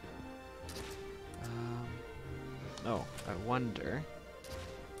 Oh, I wonder,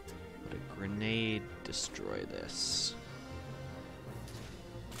 would a grenade destroy this?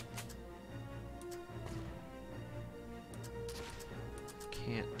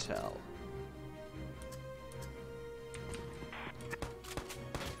 Can't tell.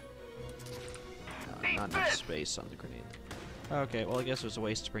 No, not enough space on the grenade. Okay, well I guess there's a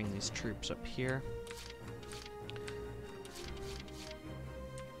ways to bring these troops up here.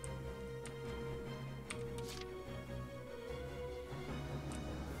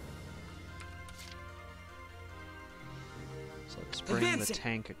 So let's bring the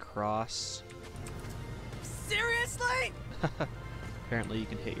tank across. Seriously? Apparently you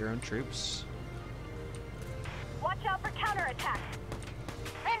can hit your own troops. Watch out for counterattacks.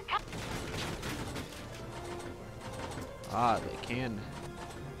 Ah, they can.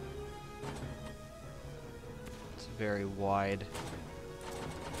 It's very wide.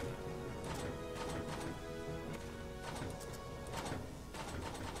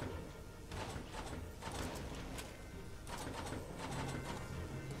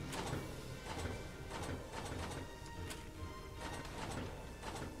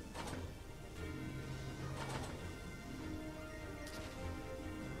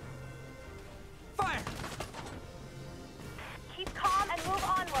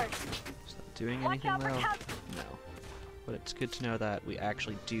 Doing anything though? No. But it's good to know that we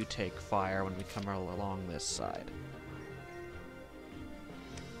actually do take fire when we come along this side.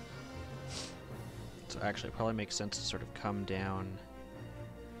 So actually it probably makes sense to sort of come down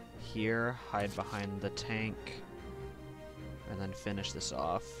here, hide behind the tank, and then finish this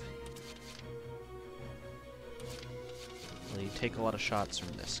off. Really take a lot of shots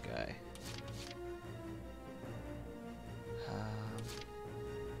from this guy.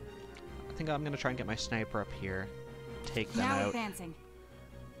 I think I'm gonna try and get my sniper up here. Take them now out. Advancing.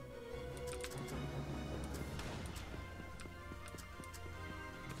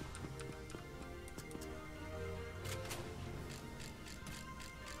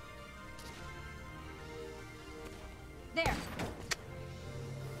 There.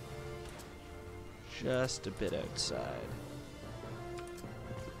 Just a bit outside.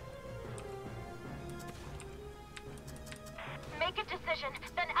 Make a decision,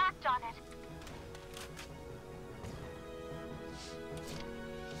 then act on it.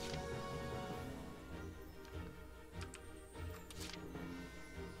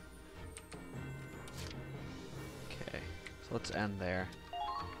 Okay, so let's end there.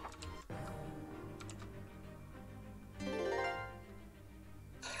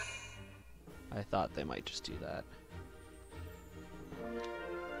 I thought they might just do that.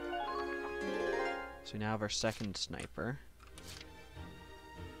 So we now have our second sniper.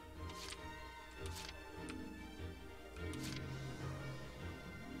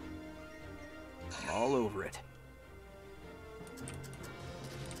 I'm all over it.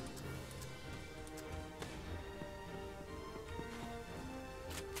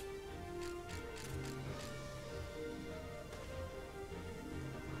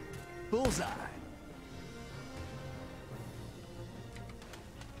 Bullseye.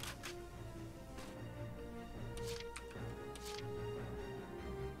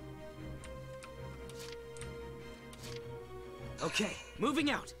 Okay, moving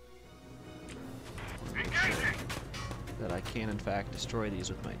out. That I can in fact destroy these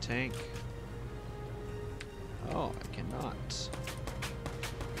with my tank. Oh, I cannot.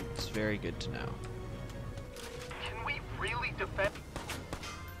 It's very good to know. Can we really defend?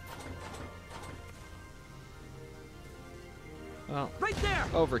 Well, right there.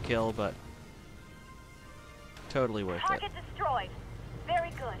 Overkill, but totally worth it. Target destroyed.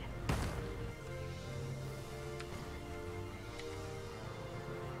 Very good.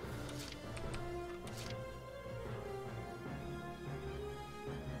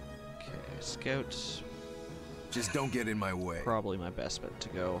 Okay, scouts. Just don't get in my way. Probably my best bet to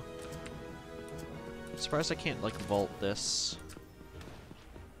go. I'm surprised I can't like vault this.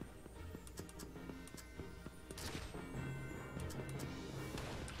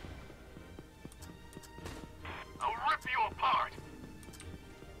 I'll rip you apart.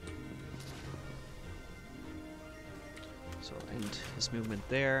 So end his movement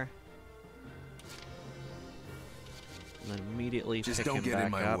there. And then immediately Just pick don't him get back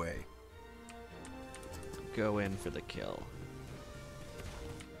in my up. way. Go in for the kill.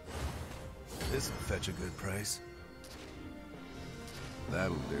 This'll fetch a good price.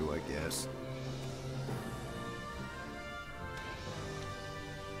 That'll do, I guess.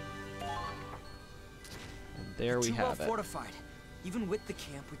 And there we Too well have it. fortified. Even with the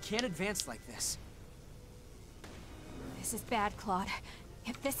camp, we can't advance like this. This is bad, Claude.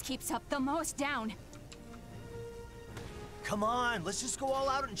 If this keeps up, they'll mow us down. Come on, let's just go all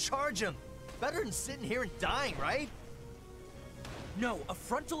out and charge him. Better than sitting here and dying, right? No, a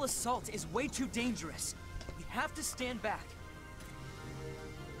frontal assault is way too dangerous. We have to stand back.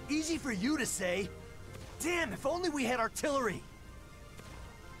 Easy for you to say. Damn, if only we had artillery.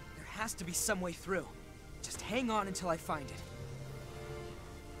 There has to be some way through. Just hang on until I find it.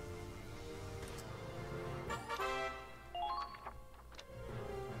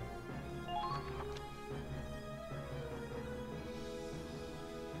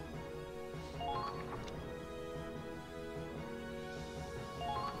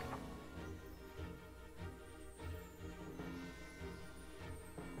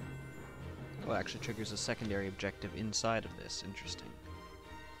 Oh, actually triggers a secondary objective inside of this. Interesting.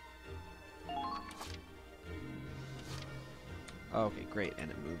 Okay, great. And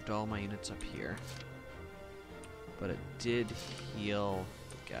it moved all my units up here. But it did heal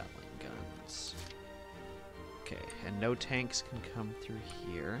the Gatling guns. Okay, and no tanks can come through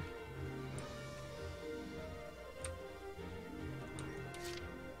here.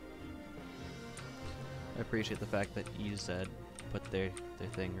 I appreciate the fact that EZ put their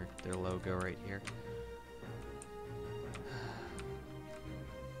thing or their logo right here.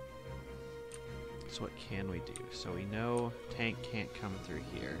 So what can we do? So we know tank can't come through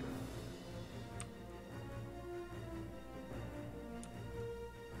here.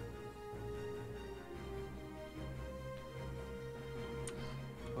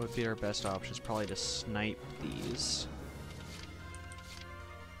 What would be our best option is probably to snipe these.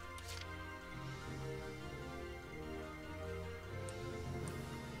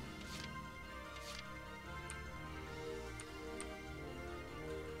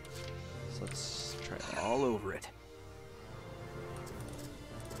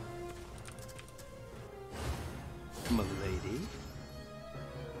 Milady?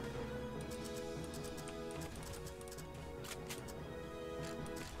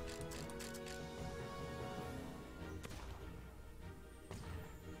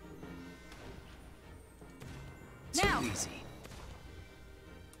 Now! Easy.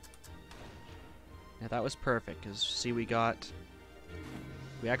 Yeah, that was perfect, because see, we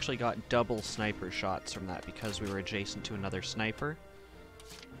actually got double sniper shots from that because we were adjacent to another sniper.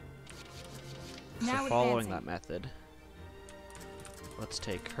 Now So following advancing. that method, let's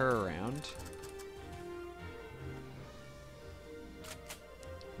take her around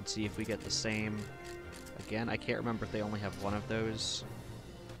and see if we get the same again. I can't remember if they only have one of those.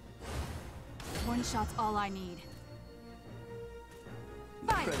 One shot's all I need.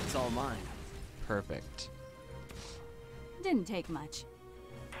 The Fire! credit's all mine. Perfect. Didn't take much.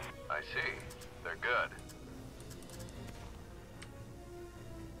 I see. They're good.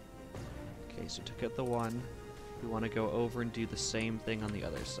 Okay, so took out the one. We want to go over and do the same thing on the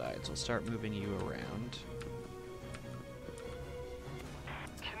other side. So I'll start moving you around.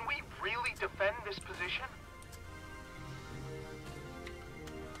 Can we really defend this position?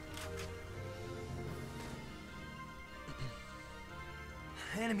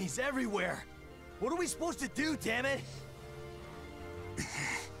 Enemies everywhere! What are we supposed to do, damn it?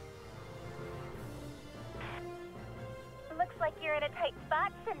 Looks like you're in a tight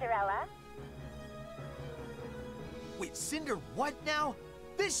spot, Cinderella. Wait, Cinder what now?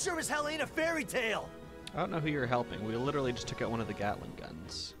 This sure as hell ain't a fairy tale! I don't know who you're helping. We literally just took out one of the Gatling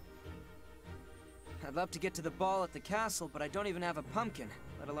guns. I'd love to get to the ball at the castle, but I don't even have a pumpkin,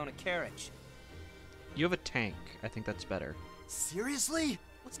 let alone a carriage. You have a tank. I think that's better. Seriously?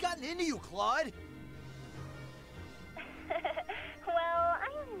 What's gotten into you, Claude? Well,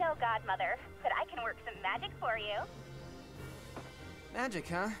 I'm no godmother, but I can work some magic for you. Magic,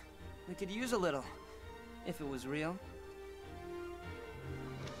 huh? We could use a little, if it was real.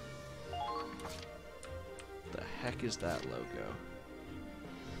 The heck is that logo?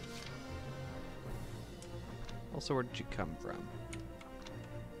 Also, where did you come from?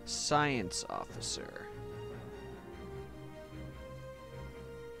 Science officer.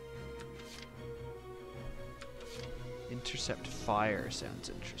 Intercept fire sounds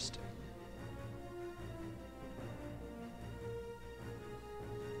interesting.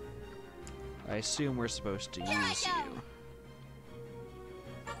 I assume we're supposed to use you.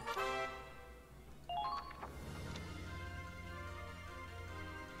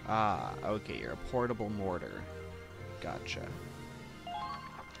 Ah, okay, you're a portable mortar. Gotcha.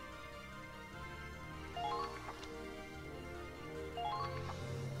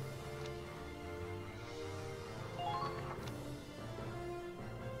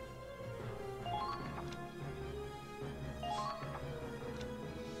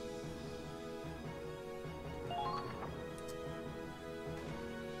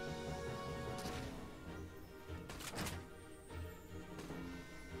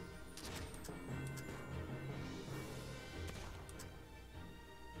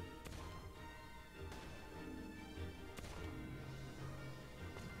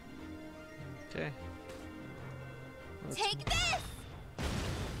 Okay. Take this!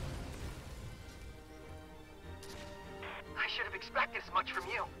 I should have expected as much from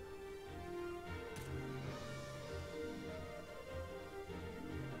you.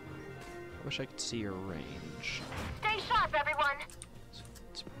 I wish I could see your range. Stay sharp, everyone! So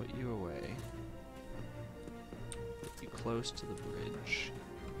let's put you away. Put you close to the bridge.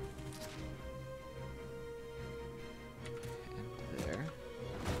 And there.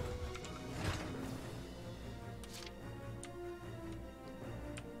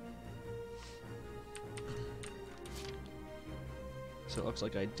 So it looks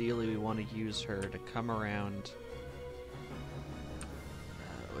like ideally we want to use her to come around.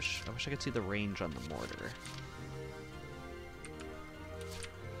 I wish I could see the range on the mortar.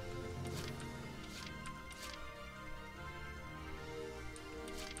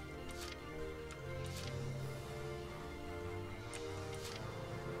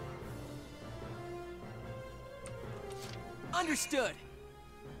 Understood!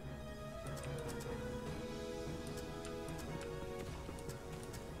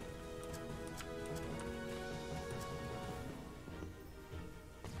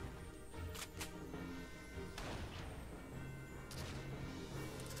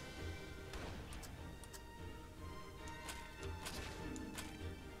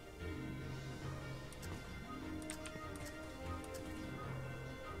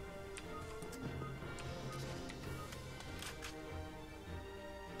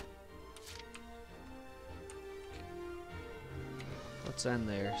 Let's end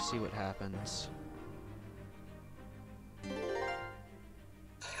there, see what happens.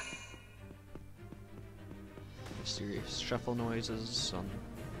 mysterious shuffle noises on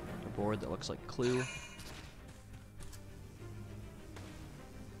a board that looks like Clue.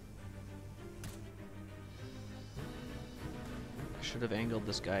 I should have angled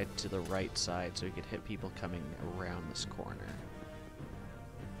this guy to the right side so he could hit people coming around this corner.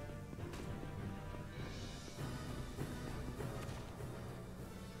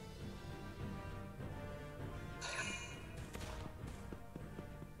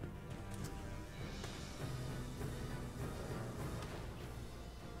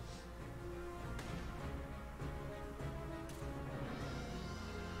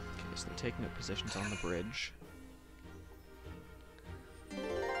 So they're taking up positions on the bridge.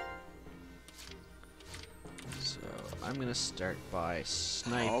 So I'm gonna start by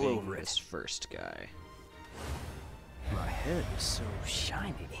sniping this first guy. My head is so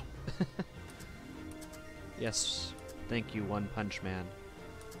shiny. Yes, thank you, One Punch Man.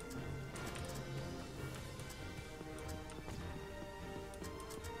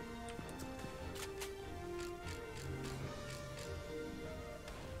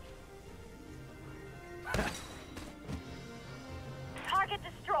 Target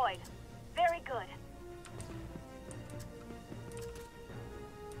destroyed. Very good.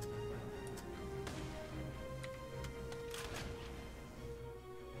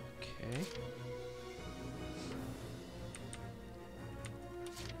 Okay.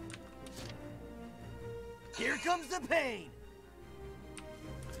 Here comes the pain!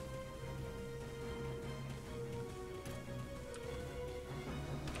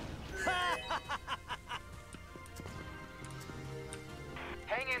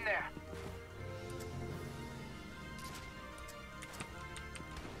 Hang in there.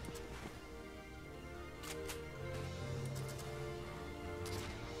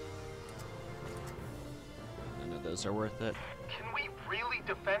 None of those are worth it. Can we really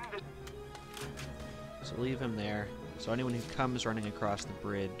defend this? So leave him there. So anyone who comes running across the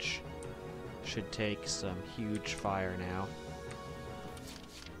bridge should take some huge fire now.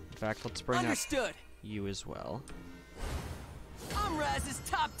 In fact, let's bring up you as well. I'm Raz's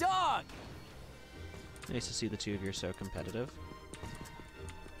top dog! Nice to see the two of you are so competitive.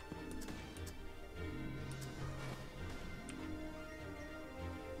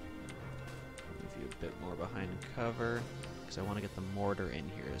 Move you a bit more behind cover, because I want to get the mortar in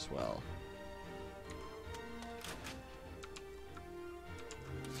here as well.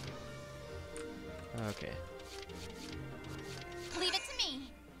 Okay. Leave it to me.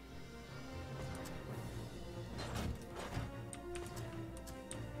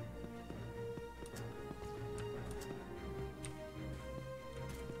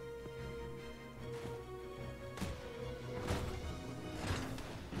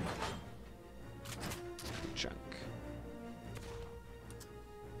 Chunk.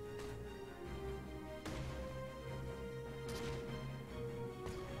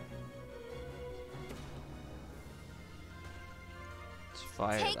 Let's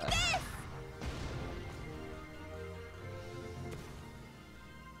fire Take that. this!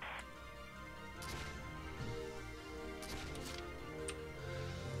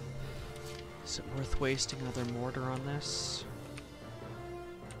 Is it worth wasting another mortar on this?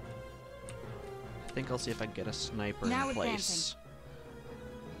 I think I'll see if I can get a sniper Now in place.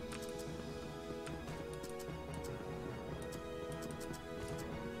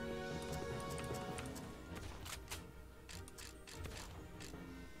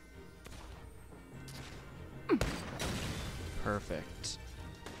 Perfect.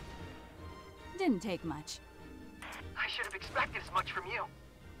 Didn't take much. I should have expected as much from you.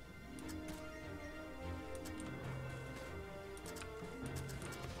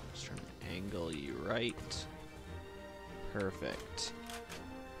 Just trying to angle you right. Perfect.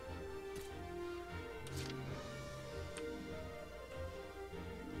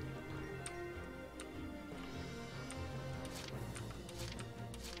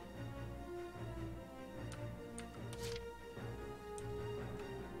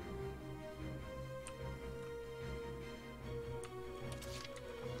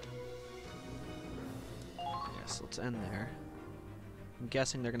 Yes, let's end there. I'm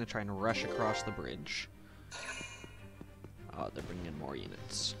guessing they're going to try and rush across the bridge. Oh, they're bringing in more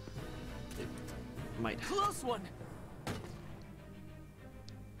units. They might Close one!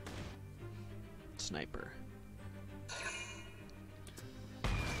 sniper.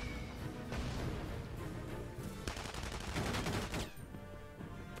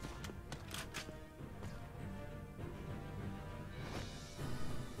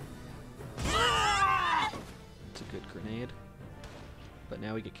 It's a good grenade. But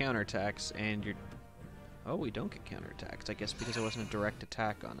now we get counterattacks, and you're... Oh, we don't get counterattacks. I guess because it wasn't a direct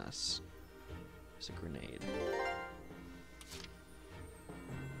attack on us. It's a grenade.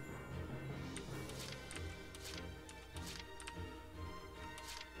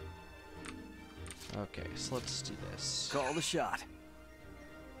 Okay, so let's do this. Call the shot.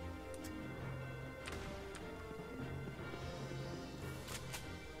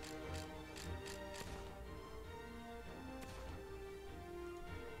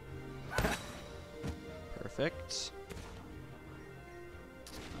 Perfect.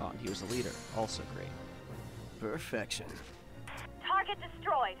 Oh, and he was a leader. Also great. Perfection. Target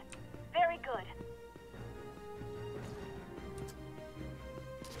destroyed. Very good.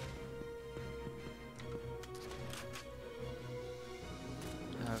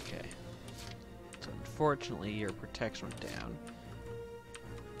 Okay. So unfortunately, your protection went down.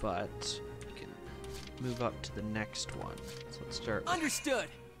 But you can move up to the next one. So let's start with Understood.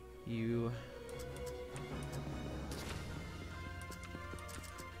 you.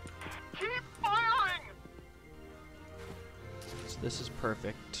 Keep firing! So this is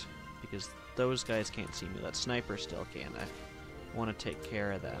perfect because those guys can't see me. That sniper still can. I want to take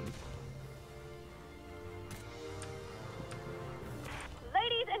care of them.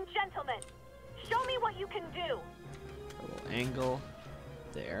 Ladies and gentlemen, show me what you can do. I will angle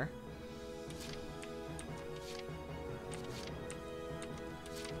there.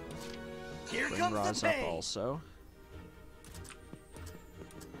 Here Bring comes Roz the up pain. also.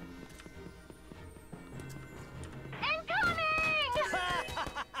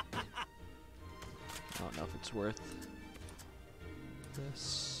 I don't know if it's worth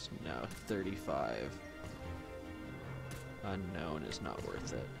this. No, 35. Unknown is not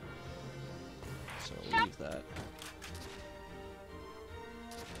worth it. So we'll leave that.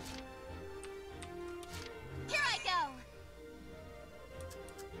 Here I go!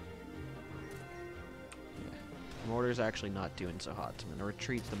 Yeah. The mortar's actually not doing so hot, so I'm gonna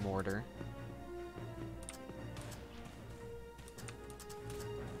retreat the mortar.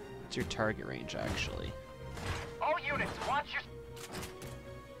 What's your target range, actually? All units, watch your...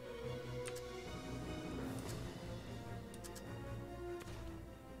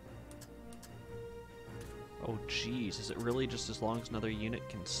 Oh, jeez. Is it really just as long as another unit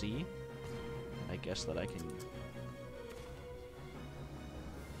can see? I guess that I can...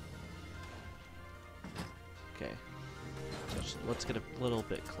 Okay. So let's get a little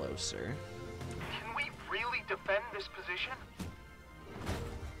bit closer. Can we really defend this position?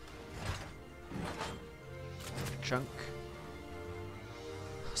 Chunk.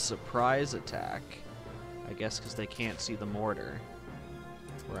 Surprise attack. I guess because they can't see the mortar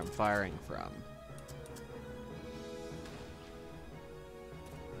where I'm firing from.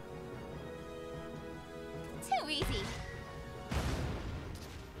 Too easy.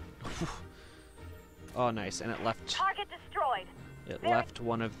 Oh, nice. And it left... Target destroyed. It left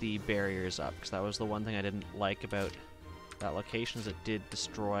one of the barriers up, because that was the one thing I didn't like about that location, is it did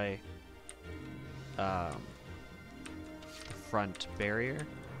destroy the front barrier.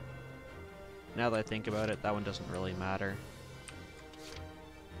 Now that I think about it, that one doesn't really matter.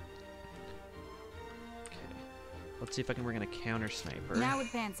 Okay. Let's see if I can bring in a counter sniper. Now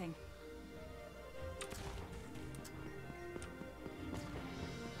advancing.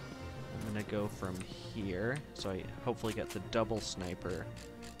 I'm gonna go from here, so I hopefully get the double sniper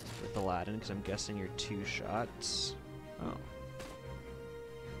with Aladdin, because I'm guessing you're 2 shots. Oh.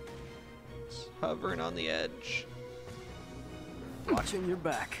 It's hovering on the edge. Watching your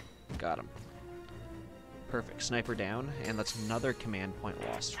back. Got him. Perfect. Sniper down, and that's another command point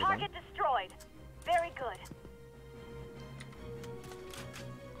lost for them. Target destroyed. Very good.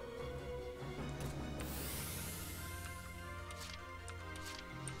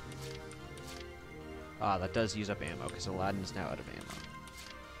 Ah, that does use up ammo, because Aladdin is now out of ammo.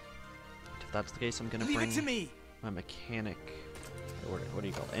 If that's the case, I'm gonna Leave bring it to me. my mechanic, or what do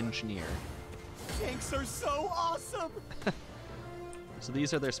you call it? Engineer. Tanks are so awesome. So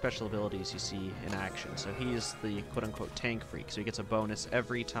these are their special abilities you see in action. So he's the quote-unquote tank freak, so he gets a bonus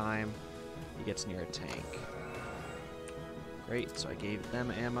every time he gets near a tank. Great, so I gave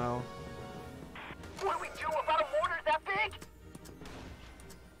them ammo. What do we do about a mortar that big?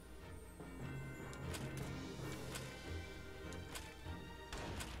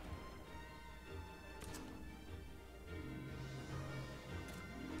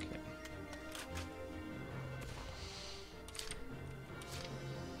 Okay.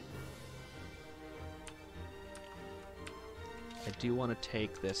 I do want to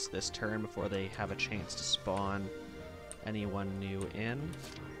take this turn before they have a chance to spawn anyone new in.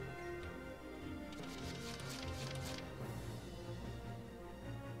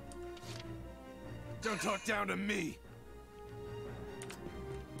 Don't talk down to me.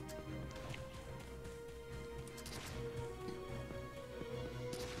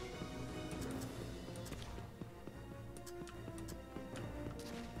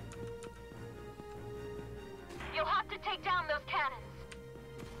 take down those cannons.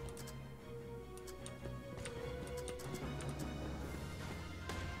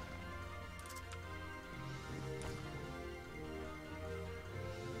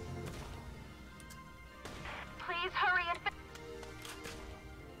 Please hurry and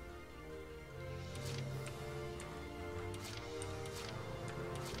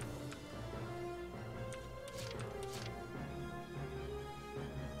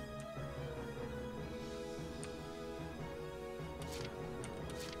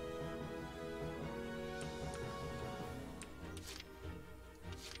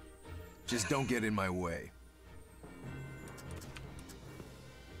Just don't get in my way.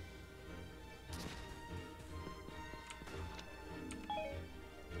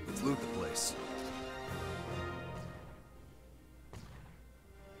 Let's loot the place.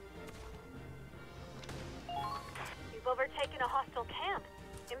 You've overtaken a hostile camp.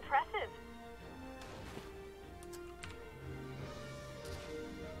 Impressive.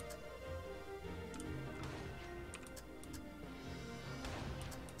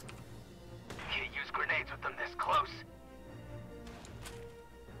 Can't use grenades with them this close.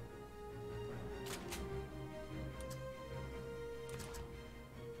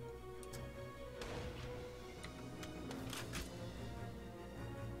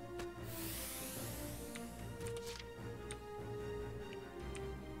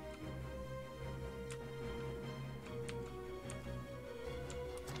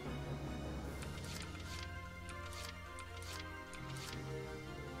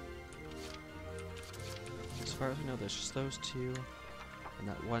 As far as we know, there's just those two and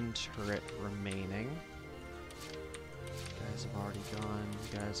that one turret remaining. You guys have already gone.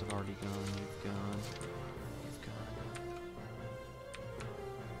 You guys have already gone. You've gone. You've gone.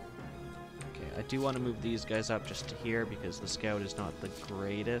 Okay, I do want to move these guys up just to here because the scout is not the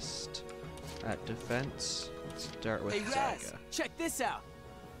greatest at defense. Let's start with Hey, Raz, Saga. check this out.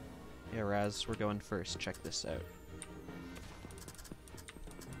 Yeah, Raz, we're going first. Check this out.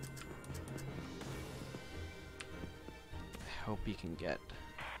 I hope you can get.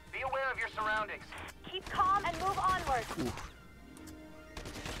 Be aware of your surroundings. Keep calm and move onward. Oof.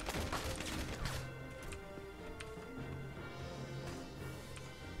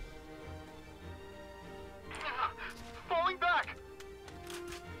 Falling back!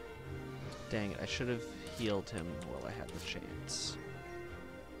 Dang it, I should have healed him while I had the chance.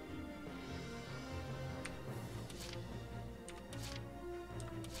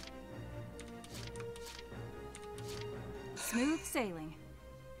 Smooth sailing.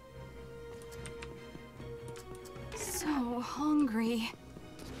 So hungry.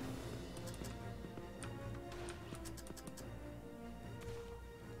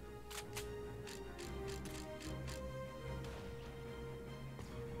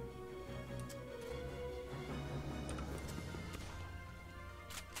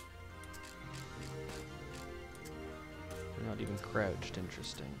 They're not even crouched,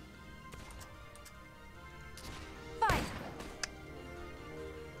 interesting.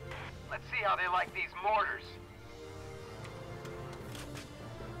 Let's see how they like these mortars.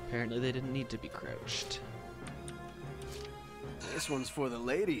 Apparently they didn't need to be crouched. This one's for the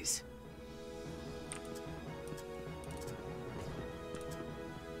ladies.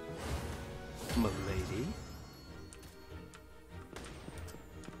 M'lady?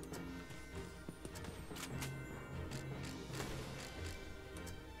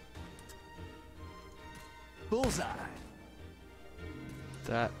 Bullseye!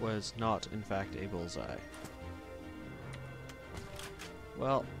 That was not, in fact, a bullseye.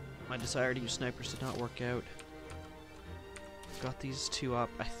 Well, my desire to use snipers did not work out. Got these two up.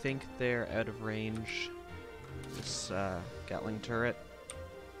 I think they're out of range. This Gatling turret.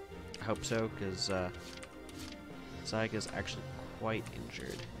 I hope so, because Saiga's actually quite injured.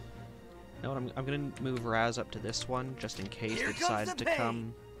 You know what, I'm going to move Raz up to this one, just in case they decide to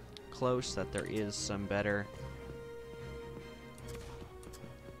come close, that there is some better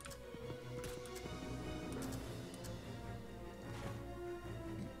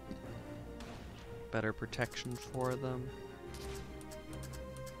protection for them.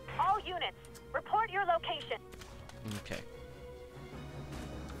 All units, report your location. Okay.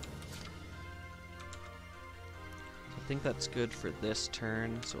 I think that's good for this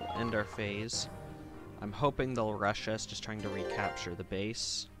turn, so we'll end our phase. I'm hoping they'll rush us, just trying to recapture the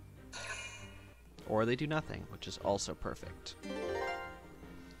base. Or they do nothing, which is also perfect.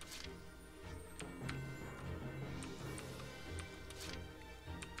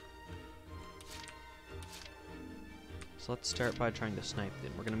 So let's start by trying to snipe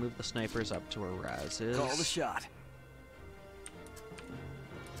them. We're going to move the snipers up to where Raz is. Call the shot.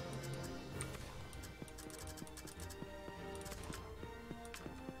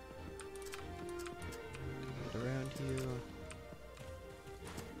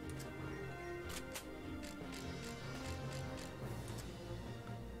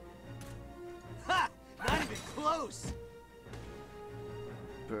 close!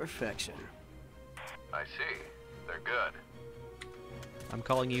 Perfection. I see. They're good. I'm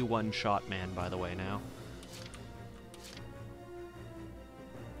calling you one-shot man, by the way, now.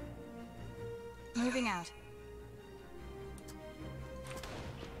 Moving out.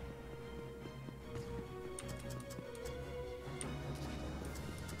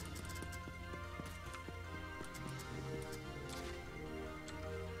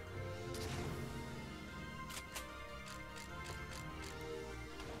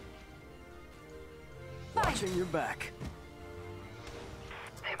 Watching your back.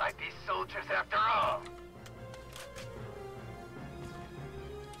 They might be soldiers after all.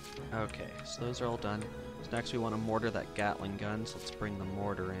 Okay, so those are all done. So next we want to mortar that Gatling gun, so let's bring the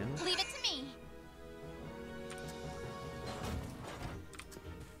mortar in. Leave it to me.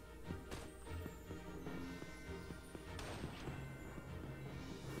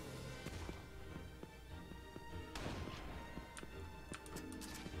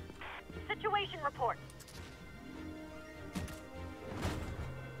 Situation report.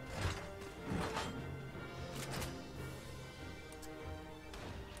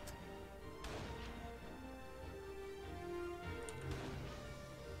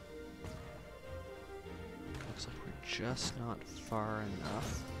 Looks like we're just not far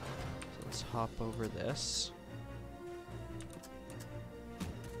enough. So let's hop over this.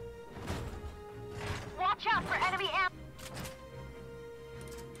 Watch out for enemy amp.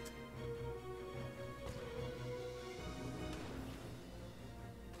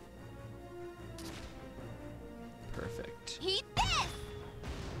 Perfect. Eat this!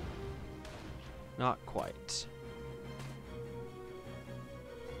 Not quite.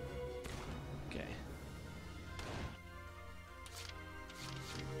 Okay.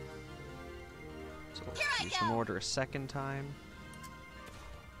 So let's use the mortar a second time.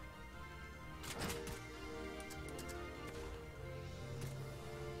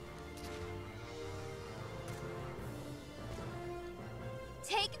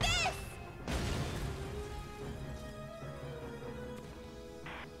 Take this!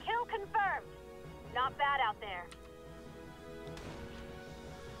 Kill confirmed. Not bad out there.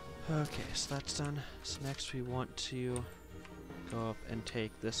 Okay, so that's done. So next we want to go up and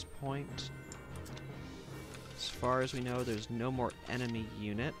take this point. As far as we know, there's no more enemy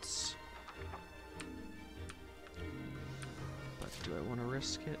units. But do I want to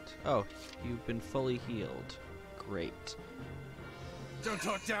risk it? Oh, you've been fully healed. Great. Don't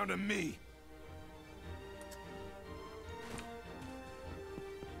talk down to me!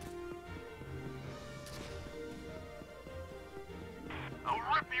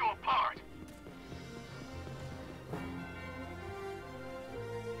 I'll rip you apart.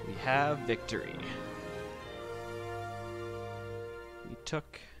 We have victory. We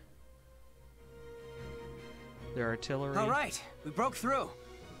took their artillery. All right, we broke through.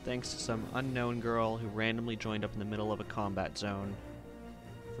 Thanks to some unknown girl who randomly joined up in the middle of a combat zone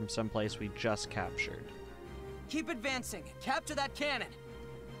from someplace we just captured. Keep advancing. Capture that cannon.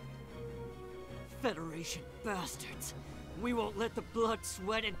 Federation bastards. We won't let the blood,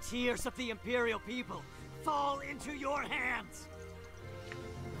 sweat, and tears of the Imperial people fall into your hands.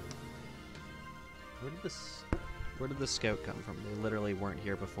 Where did the scout come from? They literally weren't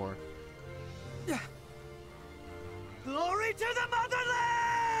here before. Glory to the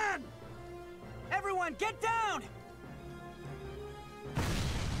motherland! Everyone, get down!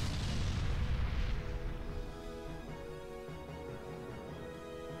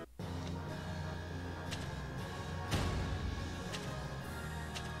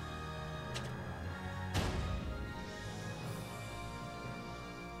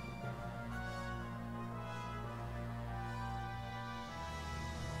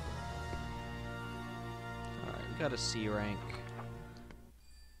 Got a C rank.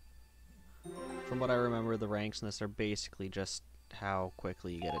 From what I remember, the ranks in this are basically just how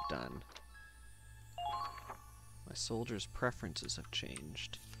quickly you get it done. My soldiers' preferences have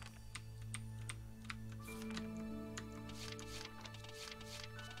changed.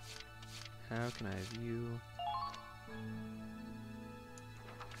 How can I view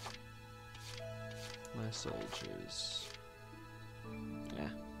my soldiers? Yeah.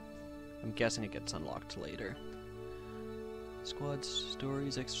 I'm guessing it gets unlocked later. Squads,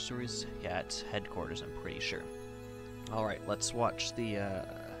 stories, extra stories. Yeah, it's headquarters, I'm pretty sure. Alright, let's watch the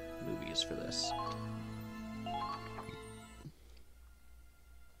movies for this.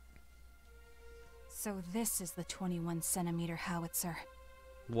 So this is the 21-centimeter howitzer.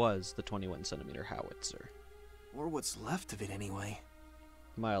 Was the 21-centimeter howitzer. Or what's left of it anyway.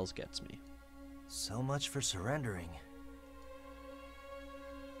 Miles gets me. So much for surrendering.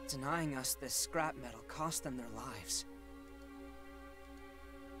 Denying us this scrap metal cost them their lives.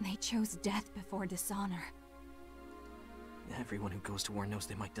 They chose death before dishonor. Everyone who goes to war knows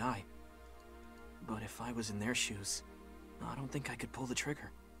they might die. But if I was in their shoes, I don't think I could pull the trigger.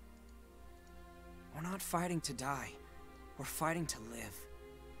 We're not fighting to die. We're fighting to live.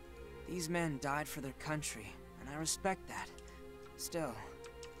 These men died for their country, and I respect that. Still.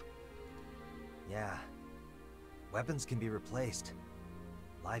 Yeah. Weapons can be replaced.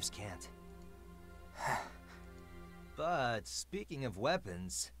 Lives can't. But speaking of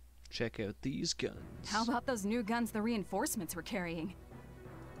weapons... Check out these guns. How about those new guns the reinforcements were carrying?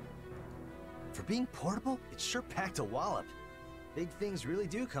 For being portable, it sure packed a wallop. Big things really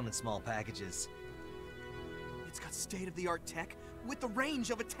do come in small packages. It's got state-of-the-art tech with the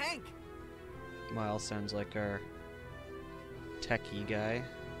range of a tank! Miles sounds like our techie guy.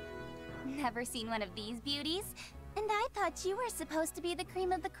 Never seen one of these beauties? And I thought you were supposed to be the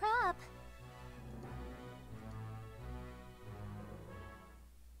cream of the crop.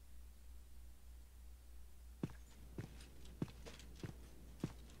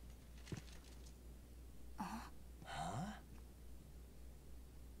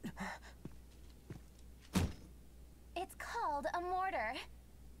 It's called a mortar.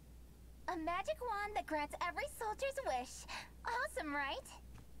 A magic wand that grants every soldier's wish. Awesome, right?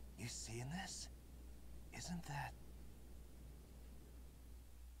 You seeing this? Isn't that...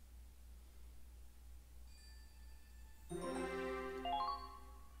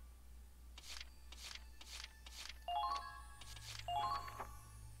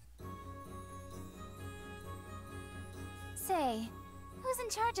 Say, who's in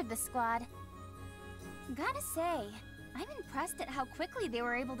charge of this squad? Gotta say, I'm impressed at how quickly they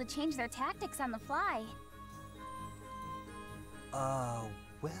were able to change their tactics on the fly.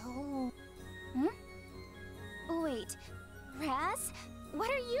 Well... Hmm? Wait, Raz? What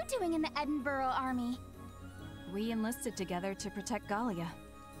are you doing in the Edinburgh army? We enlisted together to protect Gallia.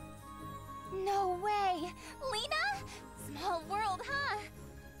 No way! Lena? Small world, huh?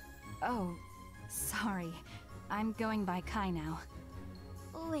 Oh, sorry. I'm going by Kai now.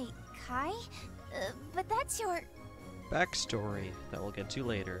 Wait, Kai? But that's your... Backstory that we'll get to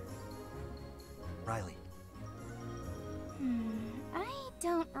later. Riley. I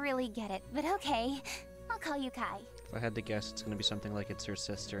don't really get it, but okay. I'll call you Kai. If I had to guess, it's gonna be something like it's her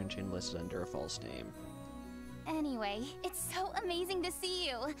sister and she enlisted under a false name. Anyway, it's so amazing to see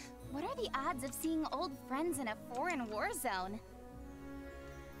you. What are the odds of seeing old friends in a foreign war zone?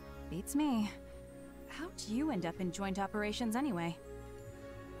 Beats me. How'd you end up in joint operations anyway?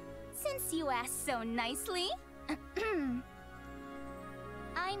 Since you asked so nicely.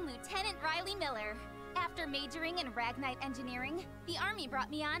 I'm Lieutenant Riley Miller. After majoring in Ragnite Engineering, the Army brought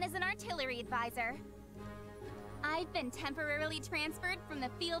me on as an artillery advisor. I've been temporarily transferred from the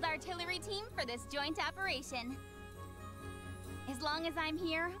field artillery team for this joint operation. As long as I'm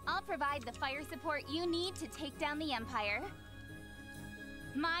here, I'll provide the fire support you need to take down the Empire.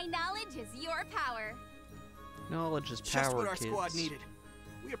 My knowledge is your power. Knowledge is power, Just what our kids. squad needed.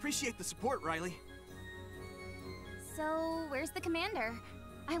 We appreciate the support, Riley. So, where's the commander?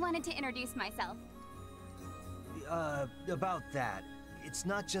 I wanted to introduce myself. About that. It's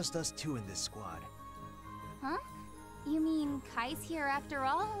not just us two in this squad. Huh? You mean Kai's here after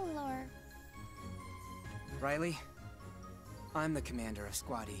all, or...? Riley, I'm the commander of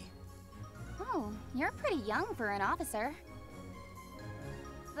Squad E. Oh, you're pretty young for an officer.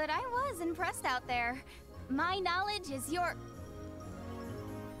 But I was impressed out there. My knowledge is your...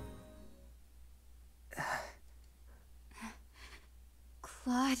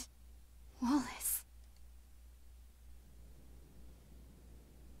 Claude Wallace.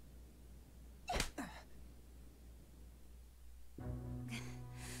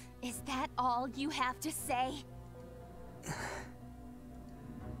 Is that all you have to say?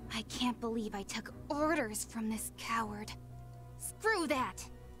 I can't believe I took orders from this coward. Screw that!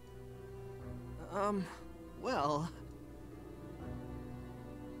 Well...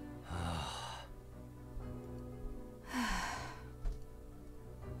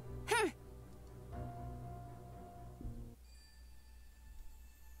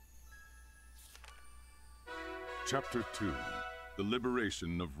 Chapter 2. The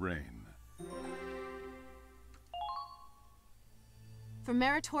Liberation of Rain. For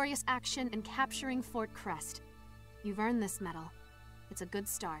meritorious action in capturing Fort Crest. You've earned this medal. It's a good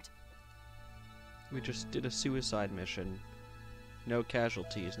start. We just did a suicide mission. No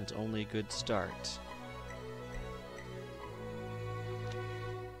casualties, and it's only a good start.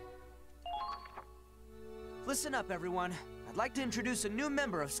 Listen up, everyone. I'd like to introduce a new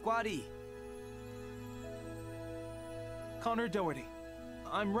member of Squad E. Connor Doherty.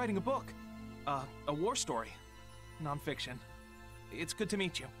 I'm writing a book. A war story. Non-fiction. It's good to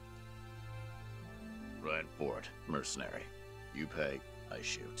meet you. Right for it, mercenary. You pay, I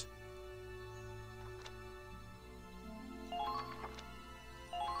shoot.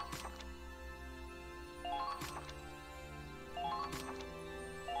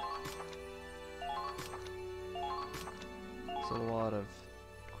 There's a lot of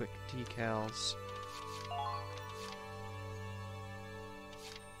quick decals.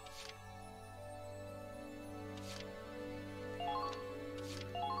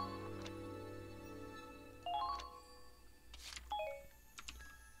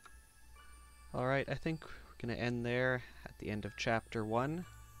 Alright, I think we're going to end there at the end of Chapter 1.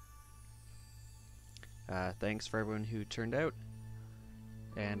 Thanks for everyone who turned out,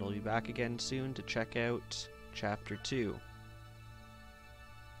 and we'll be back again soon to check out Chapter 2.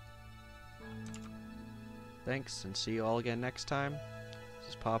 Thanks, and see you all again next time.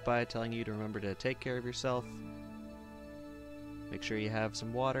 This is Poppie telling you to remember to take care of yourself. Make sure you have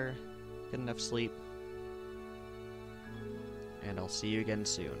some water, get enough sleep, and I'll see you again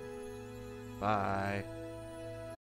soon. Bye.